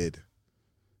already did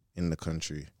in the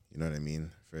country. You know what I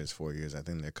mean? For his 4 years, I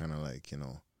think they're kind of like,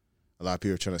 a lot of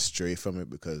people are trying to stray from it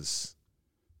because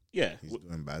he's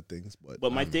doing bad things.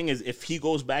 But my thing is, if he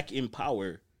goes back in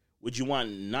power, would you want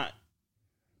not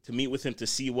to meet with him to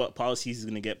see what policies he's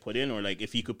going to get put in, or like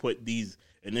if he could put these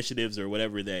initiatives or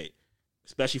whatever that,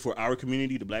 especially for our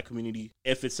community, the black community,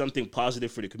 if it's something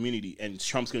positive for the community and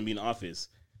Trump's going to be in office,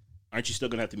 aren't you still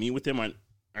going to have to meet with him? Aren't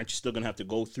you still going to have to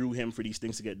go through him for these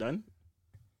things to get done?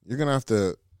 You're going to have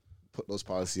to put those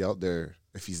policies out there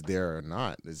if he's there or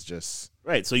not. It's just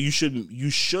right. So you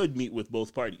should meet with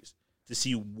both parties to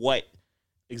see what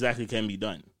exactly can be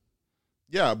done.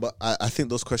 Yeah, but I think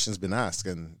those questions been asked,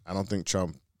 and I don't think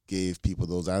Trump gave people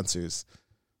those answers.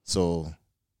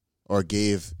 Or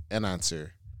gave an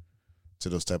answer to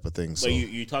those type of things. But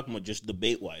you're talking about just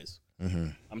debate wise. Mm-hmm.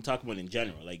 I'm talking about in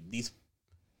general. Like these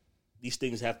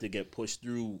things have to get pushed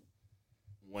through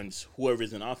once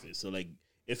whoever's in office. So like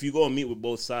if you go and meet with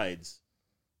both sides,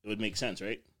 it would make sense,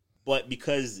 right? But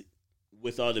because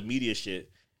with all the media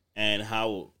shit and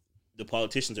how the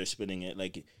politicians are spinning it,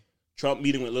 like Trump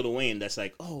meeting with Lil Wayne, that's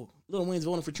like, oh, Lil Wayne's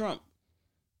voting for Trump.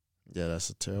 Yeah, that's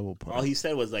a terrible part. All he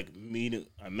said was like,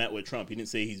 I met with Trump. He didn't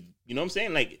say he's, you know what I'm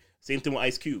saying? Like same thing with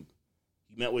Ice Cube.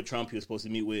 He met with Trump. He was supposed to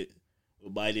meet with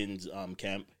Biden's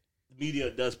camp. The media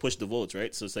does push the votes,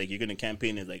 right? So it's like you're going to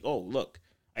campaign as like, oh, look,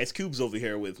 Ice Cube's over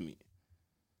here with me.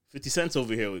 50 Cent's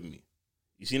over here with me.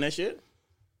 You seen that shit?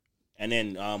 And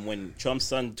then when Trump's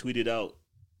son tweeted out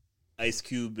Ice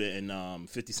Cube and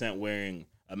 50 Cent wearing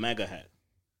a MAGA hat.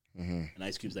 Mm-hmm. And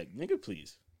Ice Cube's like, nigga,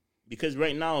 please. Because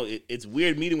right now, it's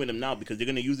weird meeting with him now because they're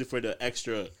going to use it for the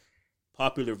extra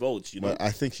popular votes, you know? But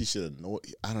I think he should have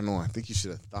I don't know. I think he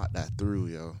should have thought that through,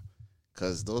 yo.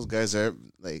 Because those guys are,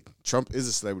 like, Trump is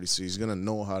a celebrity, so he's going to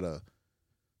know how to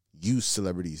use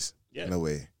celebrities in a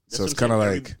way. That's so it's kind of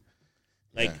like...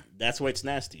 That's why it's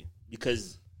nasty.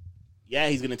 Because,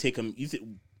 he's going to take him...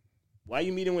 why are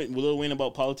you meeting with Lil Wayne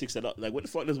about politics at all? Like, what the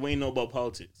fuck does Wayne know about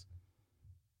politics?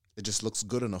 It just looks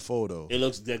good in a photo. It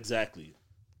looks... Exactly.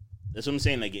 That's what I'm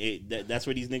saying. Like, that's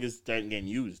where these niggas start getting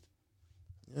used.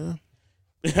 Yeah.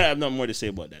 I have nothing more to say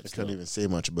about that. I can't even say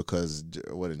much because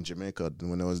in Jamaica,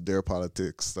 when it was their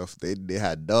politics stuff, they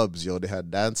had dubs, yo. They had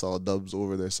dancehall dubs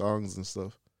over their songs and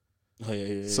stuff. Oh,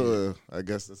 yeah. So I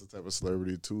guess that's the type of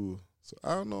celebrity too. So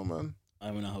I don't know, man. I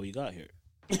don't know how we got here.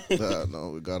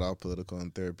 No, we got all political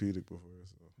and therapeutic before.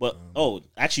 So, but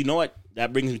actually, you know what?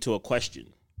 That brings me to a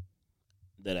question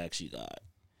that I actually got.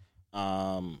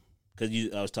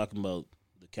 Because I was talking about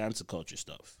the cancel culture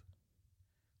stuff.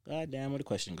 God damn, where'd the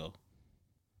question go?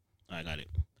 I got it.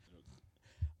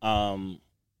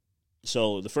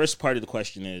 So the first part of the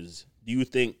question is, do you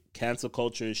think cancel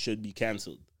culture should be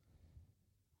canceled?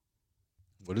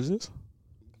 What is this?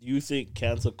 Do you think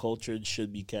cancel culture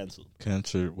should be canceled?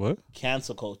 What?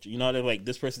 Cancel culture. You know how they're like,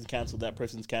 this person's canceled, that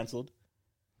person's canceled?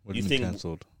 What do you mean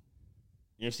canceled?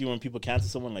 You ever see when people cancel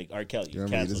someone like R. Kelly? You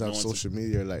just have social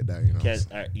media like that, you know.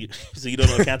 So you don't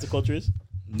know what cancel culture is?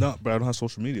 No, but I don't have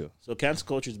social media. So cancel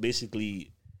culture is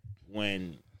basically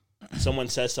when someone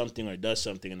says something or does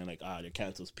something and they're like, they're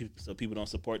canceled. So people don't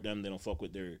support them. They don't fuck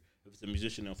with if it's a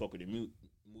musician, they don't fuck with their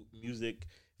music.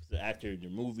 If it's an actor, their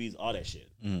movies, all that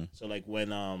shit. Mm. So like when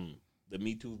the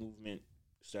Me Too movement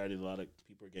started, a lot of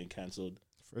people were getting canceled.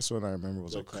 First one I remember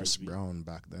was like Chris Brown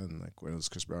back then. Like when it was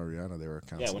Chris Brown and Rihanna, they were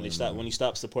canceled. Yeah, when you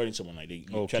stop supporting someone, like they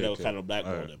try to kind of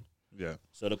blackball them. Yeah.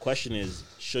 So the question is,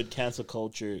 should cancel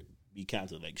culture be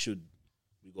canceled? Like, should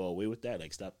we go away with that?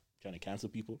 Like, stop trying to cancel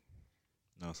people?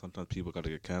 No, sometimes people got to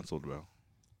get canceled, bro.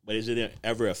 But is it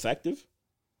ever effective?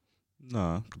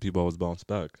 Nah, people always bounce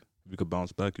back. If you could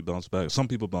bounce back, you bounce back. Some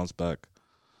people bounce back.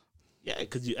 Yeah,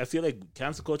 because I feel like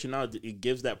cancel culture now, it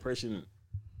gives that person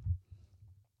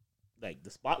like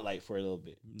the spotlight for a little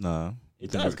bit. Nah,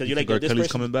 it does, because you're like, R.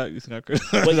 Kelly's coming back. You think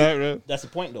that's the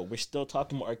point, though. We're still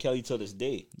talking about R. Kelly till this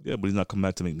day. Yeah, but he's not coming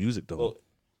back to make music, though. Well,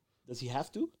 does he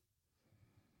have to?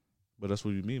 But that's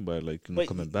what you mean by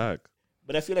coming back.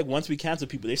 But I feel like once we cancel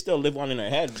people, they still live on in our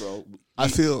head, bro. I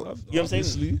feel, you know what I'm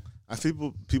saying? I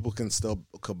feel people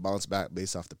could bounce back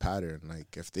based off the pattern.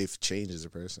 Like if they've changed as a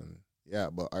person. Yeah,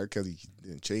 but R. Kelly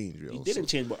didn't change. He didn't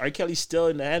change, but R. Kelly's still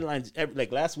in the headlines.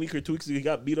 Like last week or 2 weeks ago, he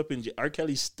got beat up. R.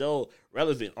 Kelly's still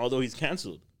relevant, although he's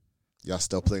canceled. Y'all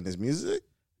still playing his music?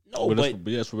 No, but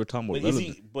yes, we're talking about.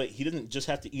 But he doesn't just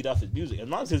have to eat off his music as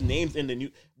long as his name's in the new.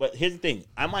 But here's the thing: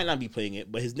 I might not be playing it,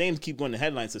 but his names keep going to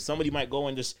headlines, so somebody might go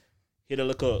and just hit a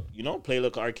look of, play a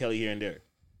look of R. Kelly here and there,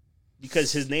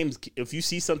 because his name's. If you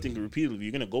see something repeatedly,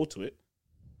 you're gonna go to it.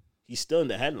 He's still in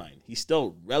the headline. He's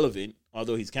still relevant,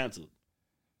 although he's canceled.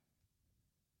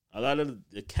 A lot of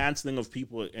the canceling of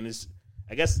people, and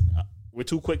I guess we're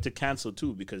too quick to cancel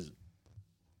too, because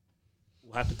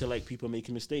what happened to like people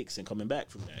making mistakes and coming back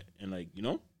from that, and like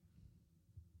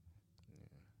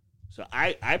So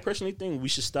I personally think we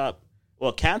should stop.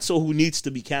 Well, cancel who needs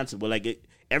to be canceled, but like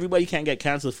everybody can't get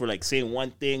canceled for like saying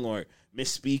one thing or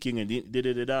misspeaking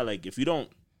and da. Like if you don't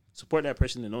support that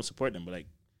person, then don't support them. But like,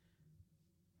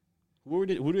 who are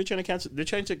they trying to cancel? They're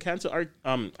trying to cancel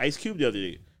Ice Cube the other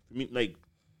day. I mean, like,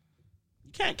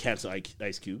 you can't cancel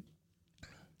Ice Cube.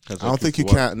 I don't think you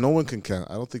can. No one can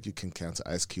cancel. I don't think you can cancel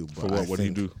Ice Cube. But for what? What do you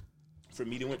do? For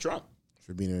meeting with Trump.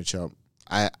 For meeting with Trump.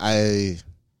 I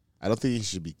don't think he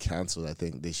should be canceled. I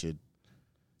think they should.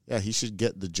 Yeah, he should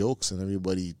get the jokes and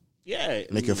everybody.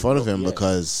 Making fun of him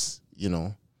because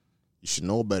you should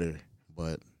know better.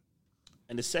 But.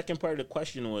 And the second part of the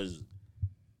question was,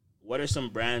 what are some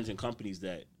brands and companies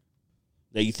that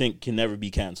you think can never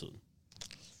be canceled?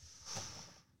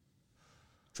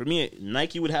 For me,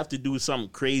 Nike would have to do something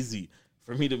crazy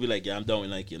for me to be like, yeah, I'm done with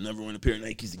Nike. I'm never wearing a pair of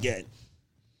Nikes again.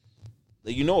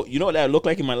 Like, you know what that would look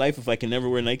like in my life if I can never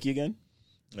wear Nike again?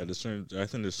 Yeah, I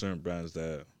think there's certain brands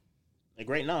that, like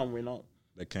right now, we're not.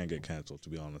 That can't get canceled, to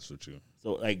be honest with you.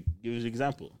 So, like, give us an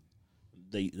example.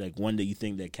 Like one that you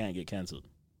think that can't get canceled.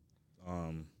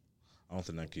 I don't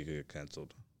think Nike could get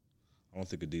canceled. I don't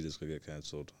think Adidas could get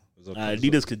canceled.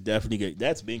 Adidas could definitely get.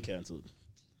 That's been canceled.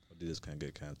 Adidas can't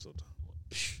get canceled.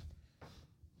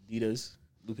 Adidas.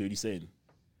 Look what you saying.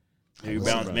 Mary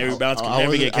Bounce can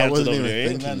never get canceled over there.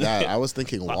 Thinking that. I was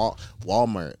thinking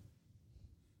Walmart.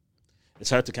 It's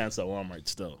hard to cancel Walmart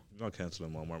still. You're not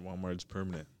canceling Walmart. Walmart's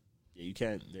permanent. Yeah, you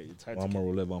can't. It's hard. Walmart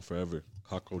will live on forever.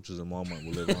 Cockroaches in Walmart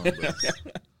will live on.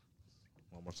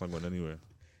 Walmart's not going anywhere.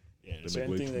 Yeah, there's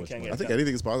certain things that can't get. I think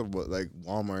anything is possible, but like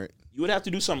Walmart, you would have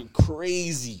to do something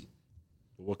crazy.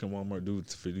 But what can Walmart do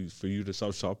for you to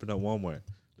stop shopping at Walmart?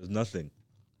 There's nothing.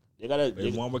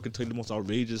 Walmart can tell you the most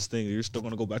outrageous thing. You're still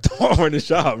gonna go back to Walmart and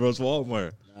shop, bro. It's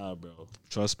Walmart. Nah, bro.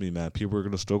 Trust me, man. People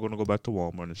are still gonna go back to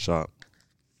Walmart and shop.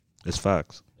 It's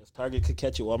facts. If Target could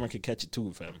catch it, Walmart could catch it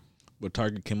too, fam. But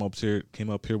Target came up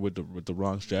here with the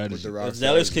wrong strategy. If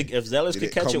Zellers could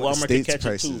catch it, Walmart could catch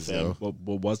it too, fam.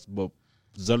 But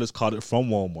Zellers caught it from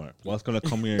Walmart. What's gonna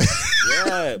come here?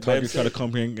 Yeah, Target try to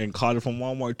come here and caught it from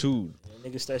Walmart too.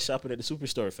 Niggas start shopping at the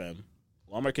superstore, fam.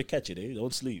 Walmart could catch it, eh?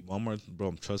 Don't sleep. Walmart,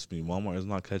 bro, trust me, Walmart is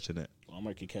not catching it.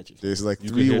 Walmart can catch it. There's like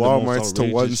 3 Walmarts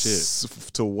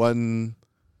to one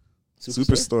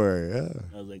superstore. Yeah,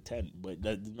 I was like 10, but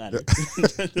that doesn't matter.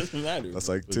 That doesn't matter. That's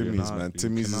like Timmy's, man.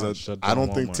 Timmy's is I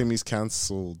don't think Timmy's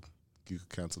canceled. You could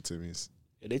cancel Timmy's.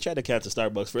 Yeah, they tried to cancel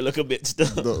Starbucks for a little bit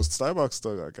still. No, Starbucks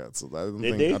still got canceled. I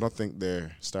don't think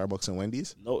they're Starbucks and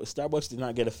Wendy's. No, Starbucks did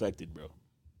not get affected, bro. You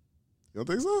don't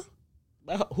think so?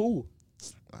 By who?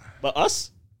 By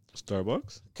us?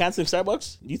 Starbucks? Canceling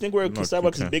Starbucks? Do you think we're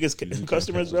Starbucks' biggest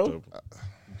customers, bro?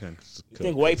 You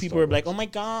think white people are like, oh my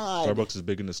God. Starbucks is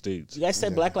big in the States. You guys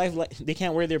said Black Lives they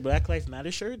can't wear their Black Lives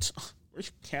Matter shirts? We're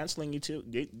canceling you too.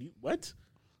 What?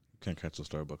 You can't cancel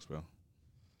Starbucks, bro.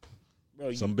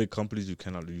 Some big companies you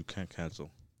can't cancel.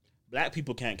 Black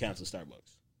people can't cancel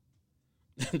Starbucks.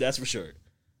 That's for sure.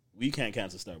 We can't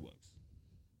cancel Starbucks.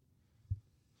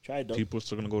 Try it, though. People are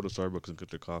still gonna go to Starbucks and get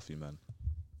their coffee, man.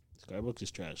 Starbucks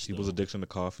is trash. People's addiction to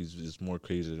coffee is more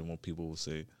crazy than what people will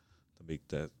say to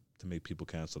make people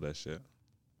cancel that shit.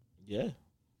 Yeah,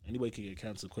 anybody can get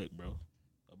canceled quick, bro.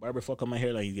 A barber fuck on my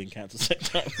hair like he's getting canceled second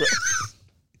time, bro.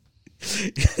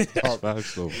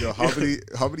 Facts, though. Yo,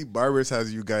 how many barbers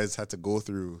has you guys had to go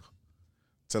through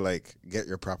to like get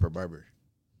your proper barber?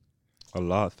 A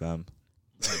lot, fam.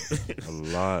 A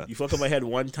lot. You fuck up my head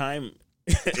one time,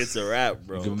 it's a wrap,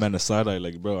 bro. You give a man a side eye,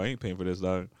 like, bro, I ain't paying for this,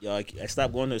 dog. Yo, I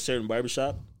stopped going to a certain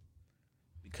barbershop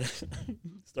because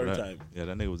story time. Yeah,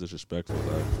 that nigga was disrespectful,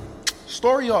 dog.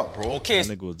 Story up, bro. Okay.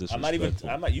 That nigga was disrespectful.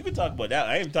 I'm not. You can talk about that.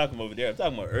 I ain't talking over there. I'm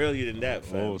talking about earlier than that,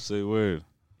 fam. Oh, say word.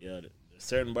 Yeah, a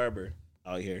certain barber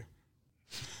out here.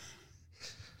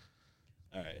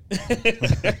 All right.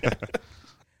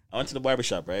 I went to the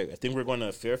barbershop, right? I think we're going to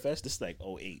Fairfest. This is like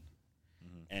 08.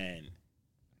 And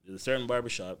there's a certain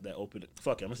barbershop that opened.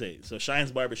 Fuck it, I'm going to say it. So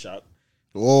Shine's Barbershop.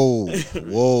 Whoa.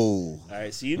 All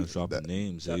right, see? I'm dropping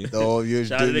names, eh? Oh,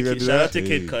 shout out to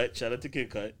Kid Cut. Shout out to Kid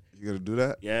Cut. You going to do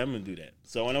that? Yeah, I'm going to do that.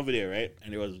 So I went over there, right?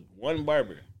 And there was one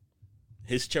barber.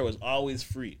 His chair was always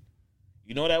free.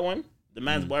 You know that one? The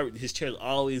man's barber, his chair is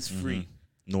always free.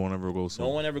 No one ever goes. No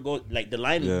one ever goes. Like the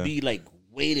line would be like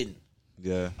waiting.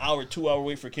 Yeah, 2 hour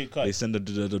wait for kid cut. They send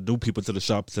the new people to the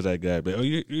shop to that guy. But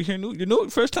you here new? You know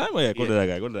first time? Oh, yeah, go to that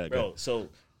guy. Go to that guy. Bro, so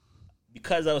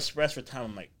because I was pressed for time,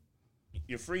 I'm like,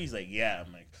 you're free? He's like, yeah.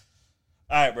 I'm like,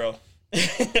 all right, bro.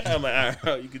 I'm like, all right,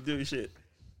 bro, you can do your shit.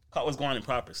 Cut was going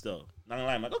improper still. Not gonna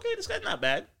lie. I'm like, okay, this guy's not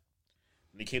bad.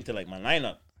 And he came to like my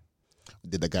lineup.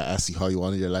 Did the guy ask you how you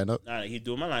wanted your lineup? Nah, he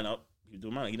doing my lineup. He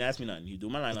didn't ask me nothing. He do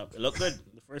my lineup. It looked good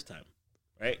the first time,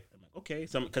 right? I'm like, okay,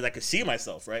 because I could see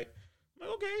myself, right? I'm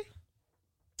like, okay.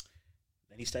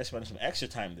 Then he starts spending some extra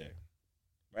time there,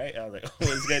 right? I was like, oh,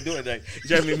 what's this guy doing? Like, he's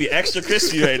trying to make me extra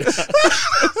crispy right now.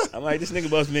 I'm like, this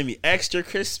nigga boss made me extra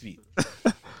crispy.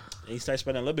 And he starts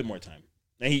spending a little bit more time.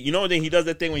 And then he does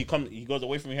that thing when he goes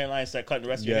away from your hairline and start cutting the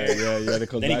rest of your hair. Yeah.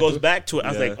 Then he goes back to it. I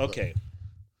was like, okay.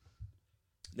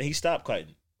 Then he stopped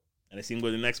cutting. And I see him go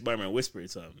to the next barber and whisper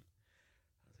something.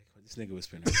 This nigga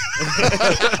whispering.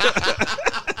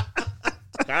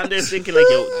 I'm there thinking like,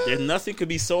 yo, there's nothing could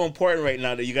be so important right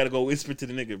now that you got to go whisper to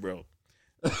the nigga, bro.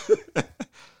 So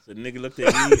the nigga looked at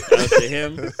me, I looked at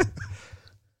him.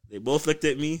 They both looked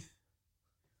at me. And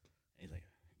he's like,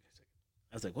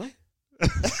 I was like, what?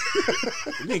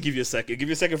 Let me give you a second. Give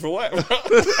you a second for what, bro?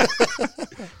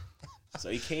 So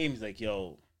he came. He's like,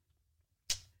 yo,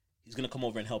 he's gonna come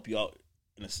over and help you out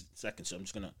in a second. So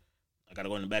I gotta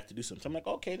go in the back to do something. So I'm like,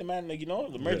 okay, the man, like, an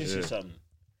emergency or something.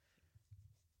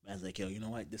 Man's like, yo, you know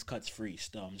what? This cut's free.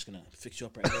 Still, I'm just gonna fix you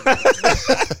up right now.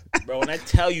 Bro, when I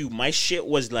tell you, my shit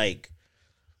was like.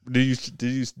 Did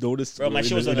you notice? Bro, my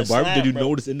shit was in on the a barber. slam, Did you bro.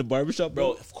 notice in the barbershop,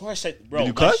 bro? Of course, bro. Did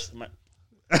you cut?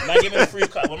 I'm not giving a free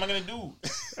cut. What am I gonna do?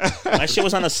 My shit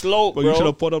was on a slope, bro. You should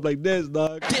have put up like this,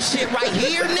 dog. This shit right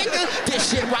here, nigga.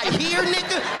 This shit right here,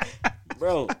 nigga.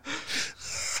 Bro.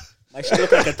 My shit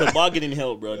look like a tobogganing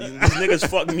hill, bro. These niggas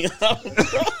fucked me up,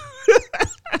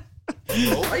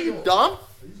 bro. Are you dumb?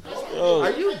 Bro.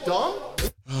 Are you dumb?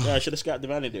 Yeah, I should have scrapped the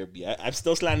van in there, B. I'm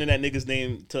still slandering that nigga's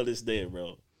name till this day,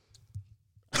 bro.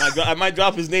 I might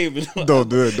drop his name. Don't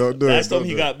do it. Don't do it. Last time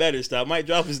he got better, stuff. I might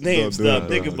drop his name, stuff.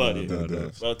 Think about it.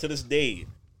 Bro, to this day,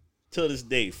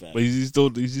 fam. But is he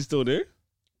still there?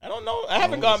 I don't know. I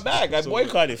haven't gone back. I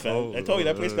boycotted, fam. I told you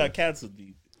that place got canceled,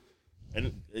 B.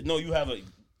 And no, you have a.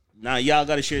 Nah, y'all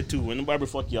got to share too. When the barber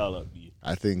fuck y'all up, B.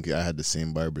 I think I had the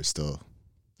same barber still.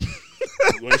 You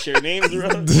want to share names, bro?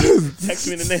 Text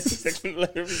me the name. Text me the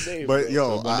letter of his name. But bro.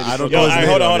 yo, I don't know his name.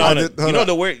 Hold on. You know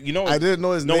the word. You know. I didn't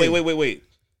know his name. No, wait.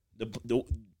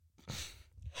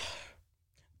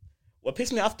 What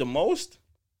pissed me off the most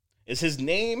is his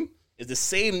name is the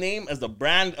same name as the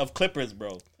brand of Clippers,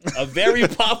 bro. A very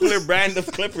popular brand of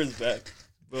Clippers, fam.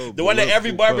 Bro, the one that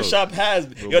every barbershop has.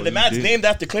 Yo, the man's named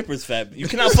after Clippers, fam. You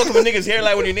cannot fuck up a nigga's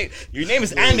hairline when your name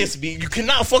is Andis, B. You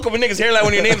cannot fuck up a nigga's hairline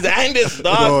when your name is Andis,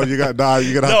 dog. No, you got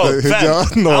you're gonna have to hit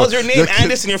fam, no. How's your name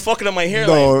Andis and you're fucking up my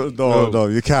hairline? No,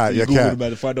 you can't. You can't.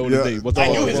 I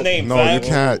knew his name, no, fam. you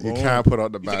can't. You can't put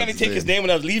out the You bad. think I need to take his name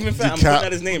when I was leaving, fam? I'm can't- putting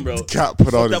out his name, bro. You can't put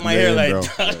out Fucked his up my name, hairline,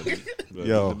 bro. Yo,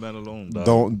 Yo, leave the man alone, dog.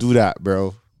 don't do that,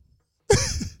 bro.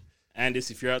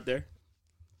 Andis, if you're out there,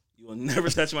 you will never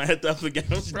touch my head up again,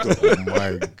 bro. Oh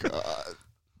my god.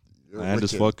 I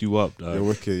just fuck you up, dog. You're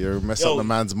wicked. You're messing up the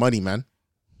man's money, man.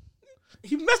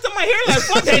 He messed up my hairline.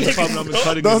 Fuck that He's probably not nigga. been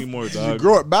cutting That's- anymore, You dog.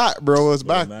 grow it back, bro. It's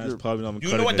back. Man's probably not been You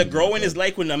cutting know what the anymore, growing dog. is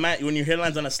like when your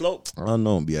hairline's on a slope? I don't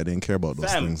know, B. I didn't care about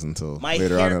those Fam, things until my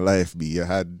later hair- on in life, B. You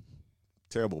had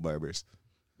terrible barbers.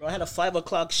 Bro, I had a 5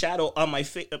 o'clock shadow on my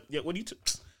face. What do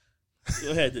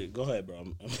you? Go ahead, bro.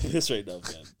 I'm pissed right now,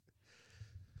 fam.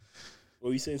 What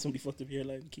were you saying? Somebody fucked up your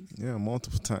hairline, Keith? Yeah,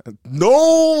 multiple times.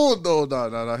 No,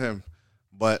 not him.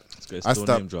 But This I guy's still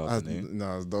stopped. name dropping,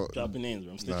 No, don't. Dropping names,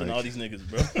 bro. I'm snitching Nah, all these niggas,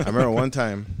 bro. I remember one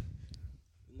time.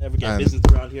 Never get And business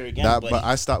around here again, buddy. But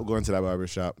I stopped going to that barber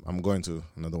shop. I'm going to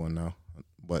another one now.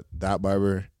 But that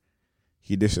barber,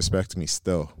 he disrespected me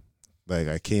still. Like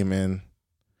I came in.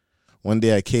 One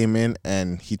day I came in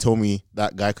and he told me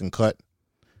that guy can cut,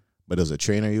 but it was a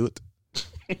trainer youth.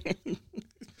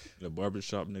 The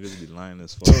barbershop niggas be lying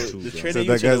as fuck too. the bro. trainer So you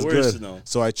that said guy's the worst, good. though.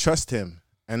 So I trust him.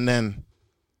 And then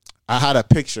I had a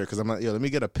picture because I'm like, yo, let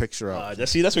me get a picture out.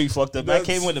 That's where you fucked up. I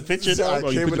came with the picture, I though. Bro,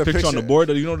 you came put with the a picture on the picture. board.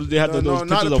 You know they had those No, pictures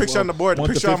not the of, picture on the board. The 1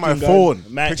 to picture on my 15 phone. guys.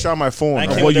 Man- Picture on my phone. Man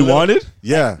bro. came What with you a little- wanted?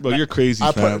 Yeah. Bro, you're crazy,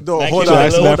 I fam. put, no, Man hold came on,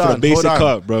 with a hold little- on, for the basic hold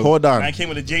on, cut, bro. Hold on. I came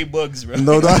with the J Bugs, bro.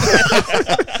 No,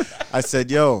 that, I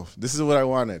said, yo, this is what I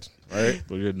wanted, right?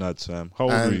 Bro, you're nuts, fam. How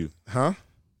old were And, you? huh?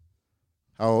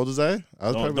 How old was I? I was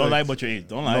Don't probably lie like, about your age.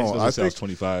 Don't lie. No, I I was think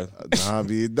 25. nah,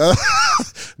 B.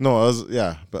 No, I was,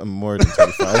 but more than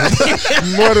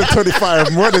 25. more than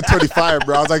 25,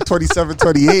 bro. I was like 27,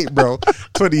 28, bro.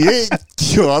 28.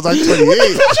 Yo, I was like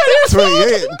 28.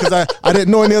 28. Because I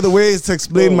didn't know any other ways to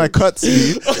explain my cuts.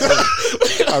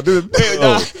 I didn't.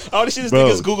 I want to see this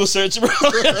nigga's Google search, bro.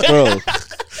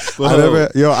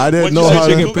 I didn't know how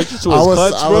to.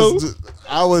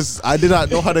 I did not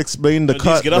know how to explain the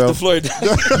cut. Get off the floor.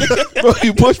 Bro,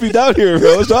 you pushed me down here,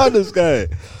 bro. What's wrong with this guy?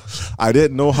 I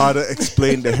didn't know how to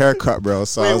explain the haircut, bro.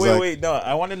 So I was like, no.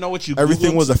 I want to know what you.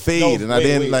 Everything Googled. was a fade, I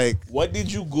didn't like. What did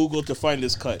you Google to find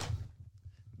this cut?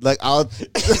 Like I would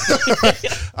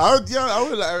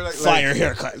like fire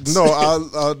haircut.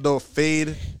 No,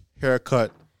 fade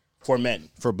haircut for men,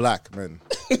 for black men.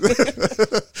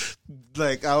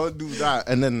 Like I would do that,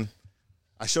 and then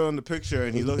I showed him the picture,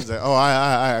 and he looked. He's like, "Oh,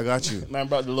 I got you." Man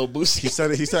brought the little boost. He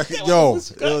said,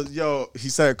 "Yo." He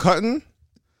started cutting,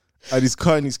 and he's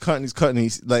cutting.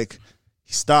 He's like,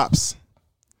 he stops.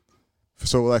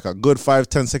 So like a good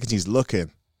 5-10 seconds, he's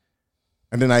looking.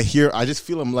 And then I just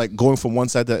feel him like going from one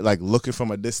side to like looking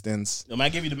from a distance. Am I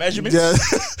give you the measurements? Yeah.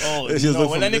 Oh,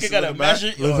 when that nigga got a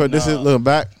measure, looking for distance, looking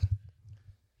back.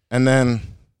 And then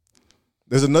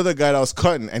there's another guy that was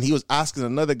cutting, and he was asking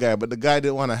another guy, but the guy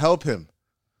didn't want to help him.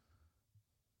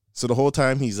 So the whole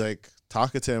time he's like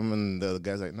talking to him, and the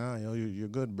guy's like, "Nah, yo, you're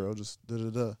good, bro. Just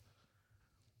da."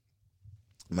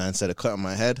 Man said a cut on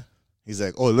my head. He's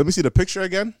like, "Oh, let me see the picture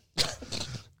again."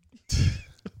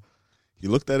 He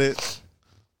looked at it.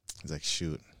 He's like,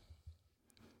 "Shoot."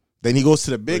 Then he goes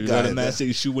to the big guy. The man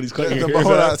say shoot when he's cutting your hair.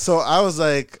 Hold on. So I was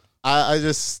like, I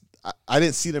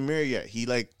didn't see the mirror yet. He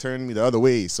like turned me the other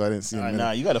way, so I didn't see him.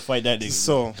 Nah, you got to fight that nigga.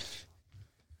 So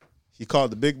he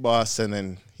called the big boss, and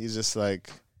then he's just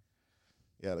like,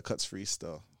 "Yeah, the cut's free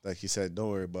still." Like he said, "Don't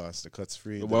worry, boss, the cut's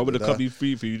free." Why would the cut be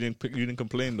free if you didn't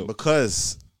complain though?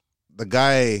 Because the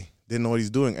guy didn't know what he's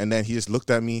doing, and then he just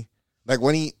looked at me like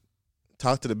when he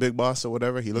talked to the big boss or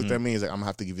whatever. He looked at me. He's like, "I'm gonna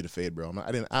have to give you the fade, bro."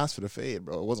 I didn't ask for the fade,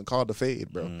 bro. It wasn't called the fade,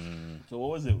 bro. So what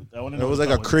was it? I want to know. It was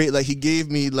like a crate. Like he gave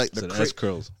me like the S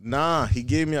curls. Nah, he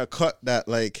gave me a cut that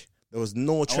like there was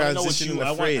no transition in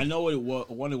the fade. I know what it was.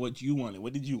 I wanted what you wanted.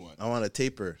 What did you want? I want a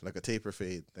taper, like a taper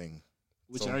fade thing.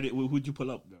 Who'd you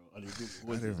pull up, bro? I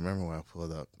didn't remember what I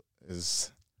pulled up.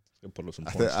 Is pull up some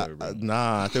porn story, bro.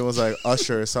 Nah, I think it was like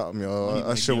Usher or something, yo.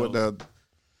 Usher with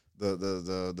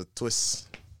the twists.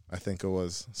 I think it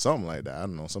was something like that. I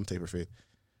don't know, some taper fade.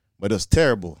 But it was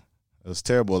terrible. It was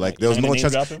terrible. Like there was no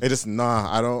chance. It just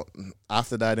I don't.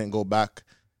 After that, I didn't go back,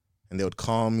 and they would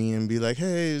call me and be like,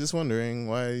 "Hey, just wondering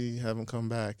why you haven't come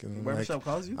back." And barbershop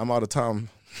calls you? I'm out of town.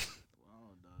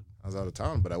 Wow, dog. I was out of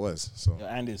town, but I was. So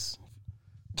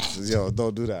yo,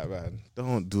 don't do that, man.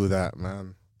 Don't do that,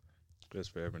 man.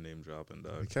 Just forever name dropping,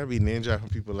 dog. You can't be name dropping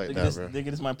people like that, bro. Nigga,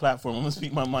 this is my platform. I'm gonna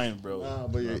speak my mind, bro. Nah,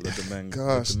 but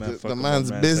the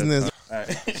man's business. All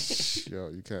right. Yo,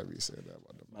 you can't be saying that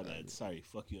about my bad. Sorry,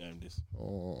 fuck you, Andis.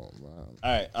 Oh man.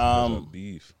 All right.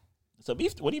 Beef. It's a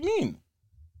beef. What do you mean?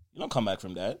 You don't come back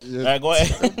from that. Yeah. All right, go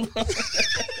ahead.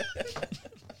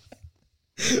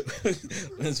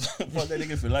 Let's fuck that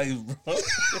nigga for life, bro.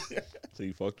 So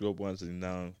you fucked you up once and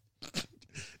now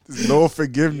there's no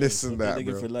forgiveness in that,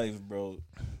 nigga bro. for life, bro.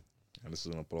 And this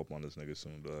is gonna pull up on this nigga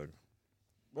soon, dog.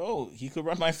 Bro, he could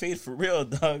run my face for real,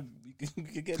 dog. You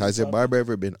could get Has your barber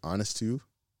ever been honest to you?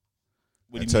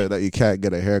 What do tell you that you can't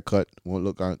get a haircut, won't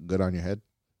look good on your head?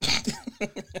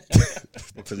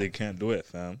 Because they can't do it,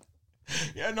 fam.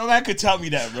 Yeah, no man could tell me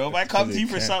that, bro. If I come to you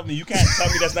for something, you can't tell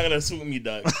me that's not gonna suit me,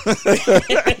 dog.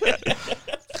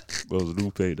 Bro, it's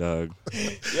Lupe, dog.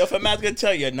 Yo, if a man's gonna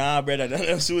tell you, nah, brother, that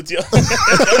doesn't suit you.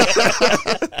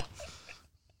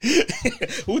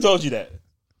 Who told you that?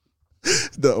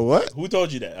 The what? Who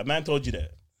told you that? A man told you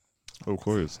that. Of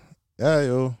course. Yeah,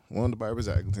 yo, one of the barbers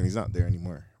at Eglinton, he's not there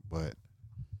anymore. But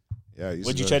yeah,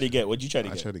 What'd you try to get? I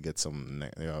tried to get some.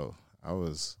 I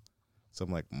was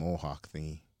some like mohawk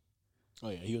thingy. Oh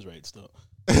yeah, he was right still.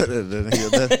 and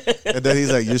then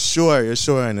he's like, "You're sure?"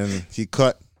 And then he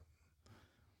cut.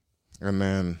 And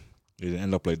then it didn't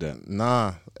end up like that.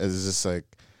 Nah, it's just like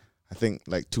I think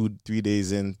like 2-3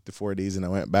 days in, to 4 days in, I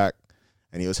went back,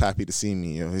 and he was happy to see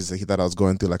me. You know, he thought I was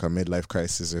going through like a midlife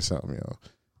crisis or something. You know,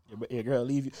 your girl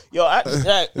leave you. Yo,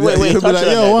 wait. He'll be like,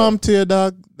 "Yo, I'm to your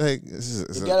dog." Like,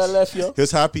 you gotta left, yo. He was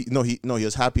happy. No, he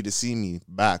was happy to see me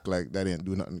back. Like that didn't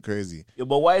do nothing crazy. Yo,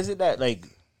 but why is it that like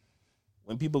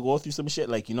when people go through some shit,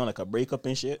 like like a breakup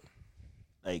and shit,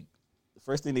 like the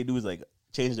first thing they do is like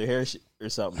change their hair or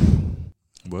something.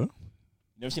 What? You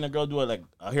never seen a girl do a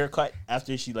haircut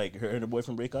after she like her and her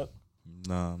boyfriend break up?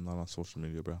 Nah, I'm not on social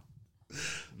media, bro.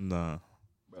 Nah.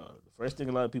 Bro, the first thing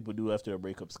a lot of people do after a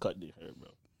breakup is cut their hair, bro.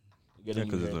 You get a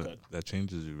new haircut. That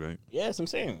changes you, right? Yeah, that's what I'm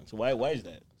saying. So why is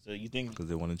that? So you think because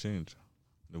they want to change?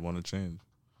 They want to change.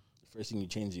 The first thing you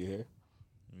change is your hair.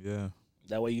 Yeah.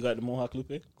 That way you got the mohawk,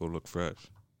 Lupe? Go look fresh.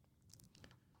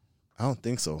 I don't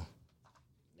think so.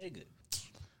 Nigga.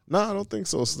 No, I don't think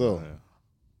so. Still.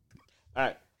 Yeah. All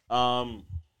right.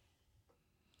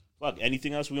 Fuck.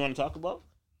 Anything else we want to talk about?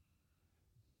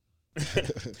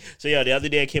 So yeah, the other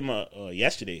day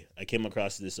yesterday I came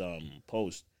across this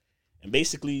post, and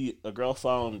basically a girl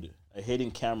found a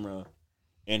hidden camera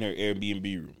in her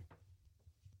Airbnb room.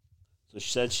 So she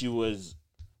said the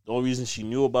only reason she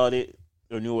knew about it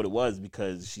or knew what it was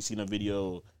because she seen a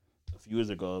video a few years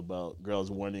ago about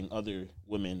girls warning other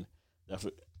women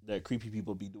that creepy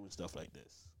people be doing stuff like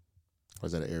this.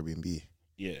 Was that an Airbnb?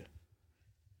 Yeah.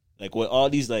 Like what all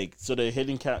these so the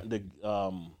hidden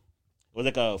it was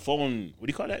like a phone. What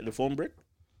do you call that? The phone brick.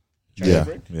 Yeah.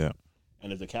 Brick? Yeah.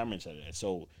 And there's a camera inside of that.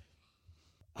 So,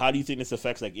 how do you think this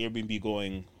affects Airbnb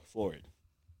going forward?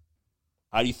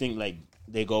 How do you think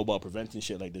they go about preventing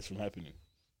shit like this from happening?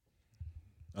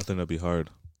 I think that'd be hard.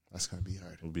 That's gonna be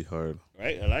hard. It'll be hard.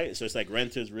 Right. All right. So it's like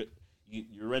renters.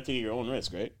 You're renting at your own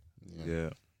risk, right? Yeah.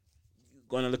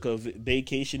 Going to look a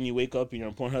vacation, you wake up and you're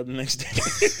on Pornhub the next day.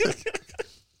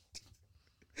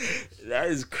 That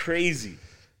is crazy.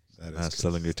 Man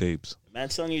selling your tapes. Man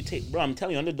selling your tape. Bro, I'm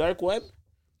telling you, on the dark web,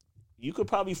 you could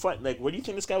probably find, what do you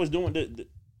think this guy was doing?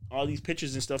 All these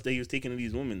pictures and stuff that he was taking of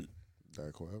these women.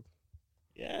 Dark web?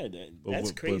 Yeah,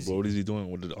 that's crazy. But what is he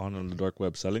doing with it on the dark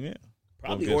web? Selling it?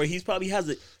 Probably, or he's probably has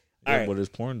it. Yeah, right. But it's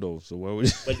porn though, so why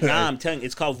would But nah, I'm telling you,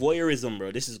 it's called voyeurism,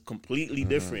 bro. This is completely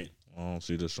different. Oh,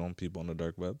 so you're just showing people on the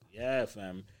dark web? Yeah,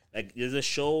 fam. There's a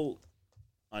show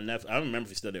on Netflix. I don't remember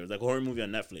if it's still there. It was a horror movie on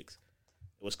Netflix.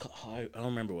 It was called, I don't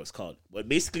remember what it's called. But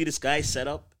basically, this guy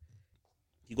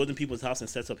he goes in people's house and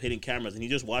sets up hidden cameras, and he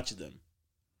just watches them.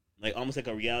 Almost like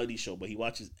a reality show, but he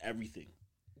watches everything.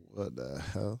 What the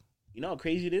hell? You know how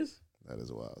crazy it is? That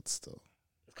is wild still.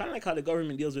 It's kind of like how the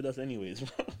government deals with us anyways.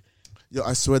 Yo,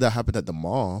 I swear that happened at the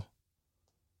mall.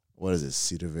 What is it?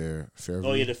 Fairview?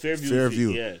 Oh, yeah, the Fairview. Fairview.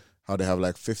 Yeah. How they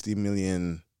have 50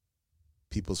 million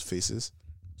people's faces.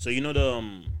 So you know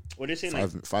the what they're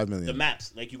saying 5 million. The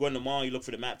maps. You go in the mall, you look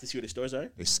for the map to see where the stores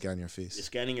are. They scan your face. They're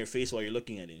scanning your face while you're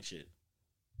looking at it and shit.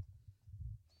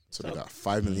 So they got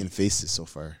 5 million faces so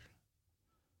far.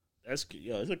 It's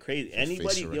a crazy.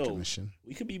 Anybody,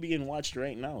 we could be being watched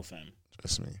right now, fam.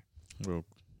 Trust me, bro.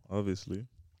 Obviously.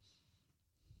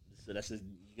 So that's just,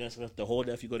 you guys have to hold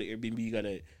that. If you go to Airbnb, you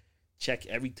gotta check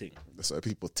everything. That's why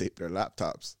people tape their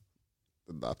laptops,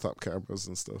 the laptop cameras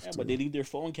and stuff. Yeah, too. but they leave their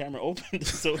phone camera open.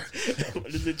 So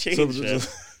what does it change?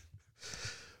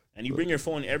 And you bring your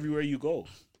phone everywhere you go.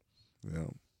 Yeah.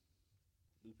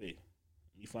 Lupe,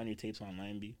 you find your tapes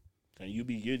online, B? Can you're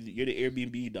the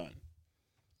Airbnb done?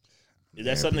 Is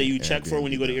that something that you check for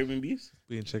when you go to Airbnbs?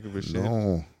 We ain't checking for shit.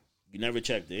 No. You never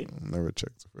checked, eh? Never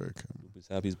checked for a camera. He's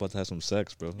happy he's about to have some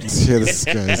sex, bro. Hear this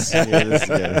guy.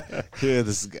 Hear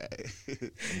this guy.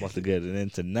 I'm about to get it in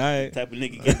tonight. Type of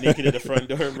nigga get naked at the front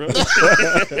door, bro.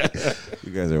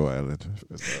 You guys are wild.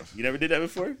 You never did that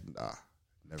before? Nah,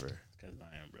 never. Because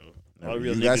I am, bro. Never.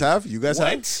 You guys have? You guys what?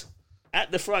 have?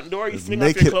 At the front door, you fling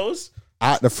off your clothes?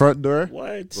 At the front door?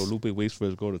 What? Bro, Lupe waits for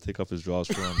his girl to take off his drawers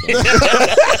for him.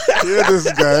 Hear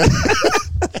this guy.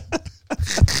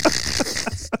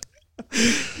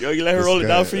 Yo, you let her roll it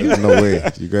down for you? No way.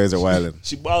 You guys are wildin'.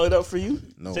 She ball it up for you?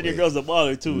 No Said way. your girl's a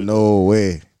baller, too. No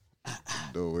way.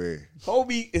 No way.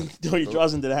 Hoby, throw your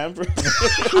drawers into the hamper.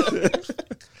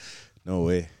 No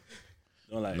way.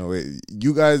 Don't lie. No way.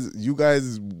 You guys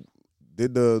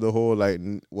did the whole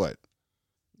what?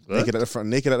 Naked at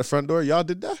the front door? Y'all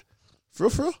did that? For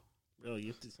real? Bro, you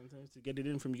have to sometimes to get it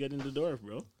in from getting the door,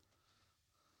 bro.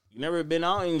 You never been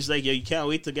out and it's like, yo, you can't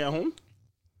wait to get home?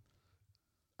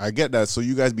 I get that. So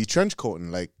you guys be trench coating?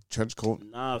 Nah,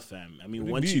 fam. I mean,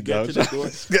 once you get to the door,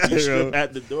 you strip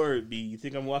at the door. You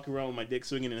think I'm walking around with my dick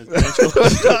swinging in a trench coat?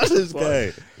 This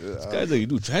guy. This guy's like, you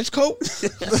do trench coat?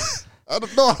 I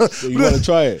don't know. So you want to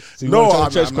try it? So I'm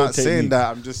not saying that.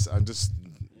 I'm just.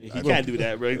 You can't do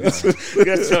that, bro. You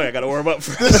gotta tell me, I gotta warm up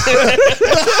first.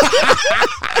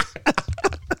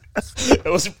 It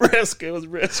was brisk. You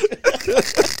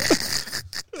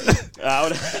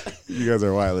guys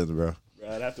are wild, bro.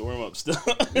 I'd have to warm up still.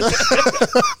 Give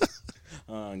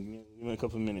me a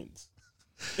couple minutes.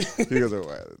 You guys are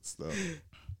wild still.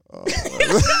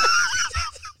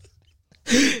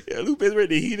 Yeah, Lupe's ready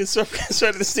to heat his circle,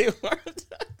 trying to stay warm.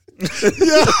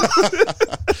 Yeah.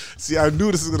 See, I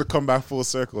knew this is gonna come back full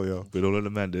circle, yo. But don't let the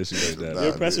man do shit like that.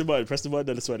 Yo, press the button. Press the button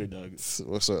on the sweater, dog.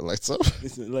 What sort of lights up?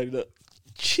 Listen, light it up.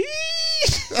 Cheese.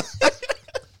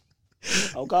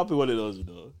 I'll copy one of those,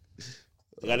 though.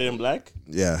 You got it in black?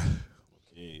 Yeah.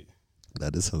 Okay.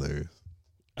 That is hilarious.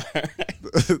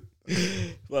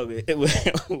 Well, man, I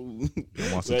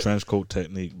want the trench coat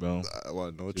technique, bro. I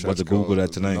want no You trench about to coat. Google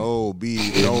that tonight. No, B.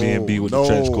 Me No, and B with no, the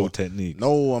trench coat technique.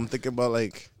 No, I'm thinking about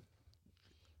like.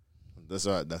 That's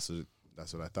what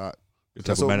I thought. The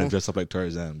type of man that dress up like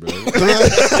Tarzan, bro.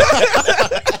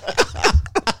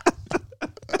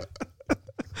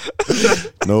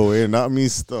 No way, not me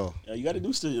still. Yo, you got to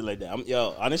do stuff like that.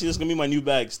 Honestly, this is gonna be my new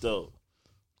bag still.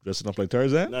 Dressing up like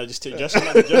Tarzan? No, just dress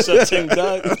up, thing,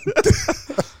 dog.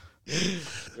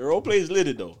 The role play is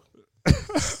lit, though.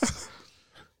 The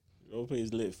role play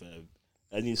is lit, fam.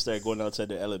 I need to start going outside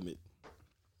the element.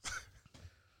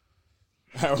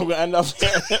 Alright, we're gonna end up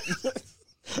here.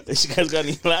 You guys got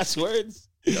any last words?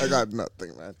 I got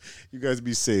nothing, man. You guys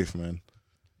be safe, man.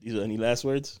 These are any last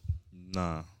words?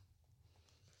 Nah,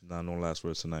 no last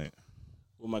words tonight.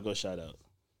 Who am I gonna shout out?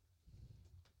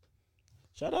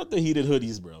 Shout out the heated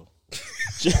hoodies, bro.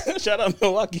 Shout out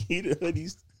Milwaukee heated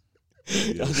hoodies.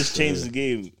 Y'all just changed the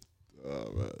game.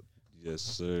 Oh, man. Yes,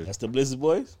 sir. That's the Blizzard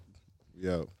Boys.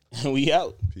 Yo. And we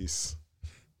out. Peace.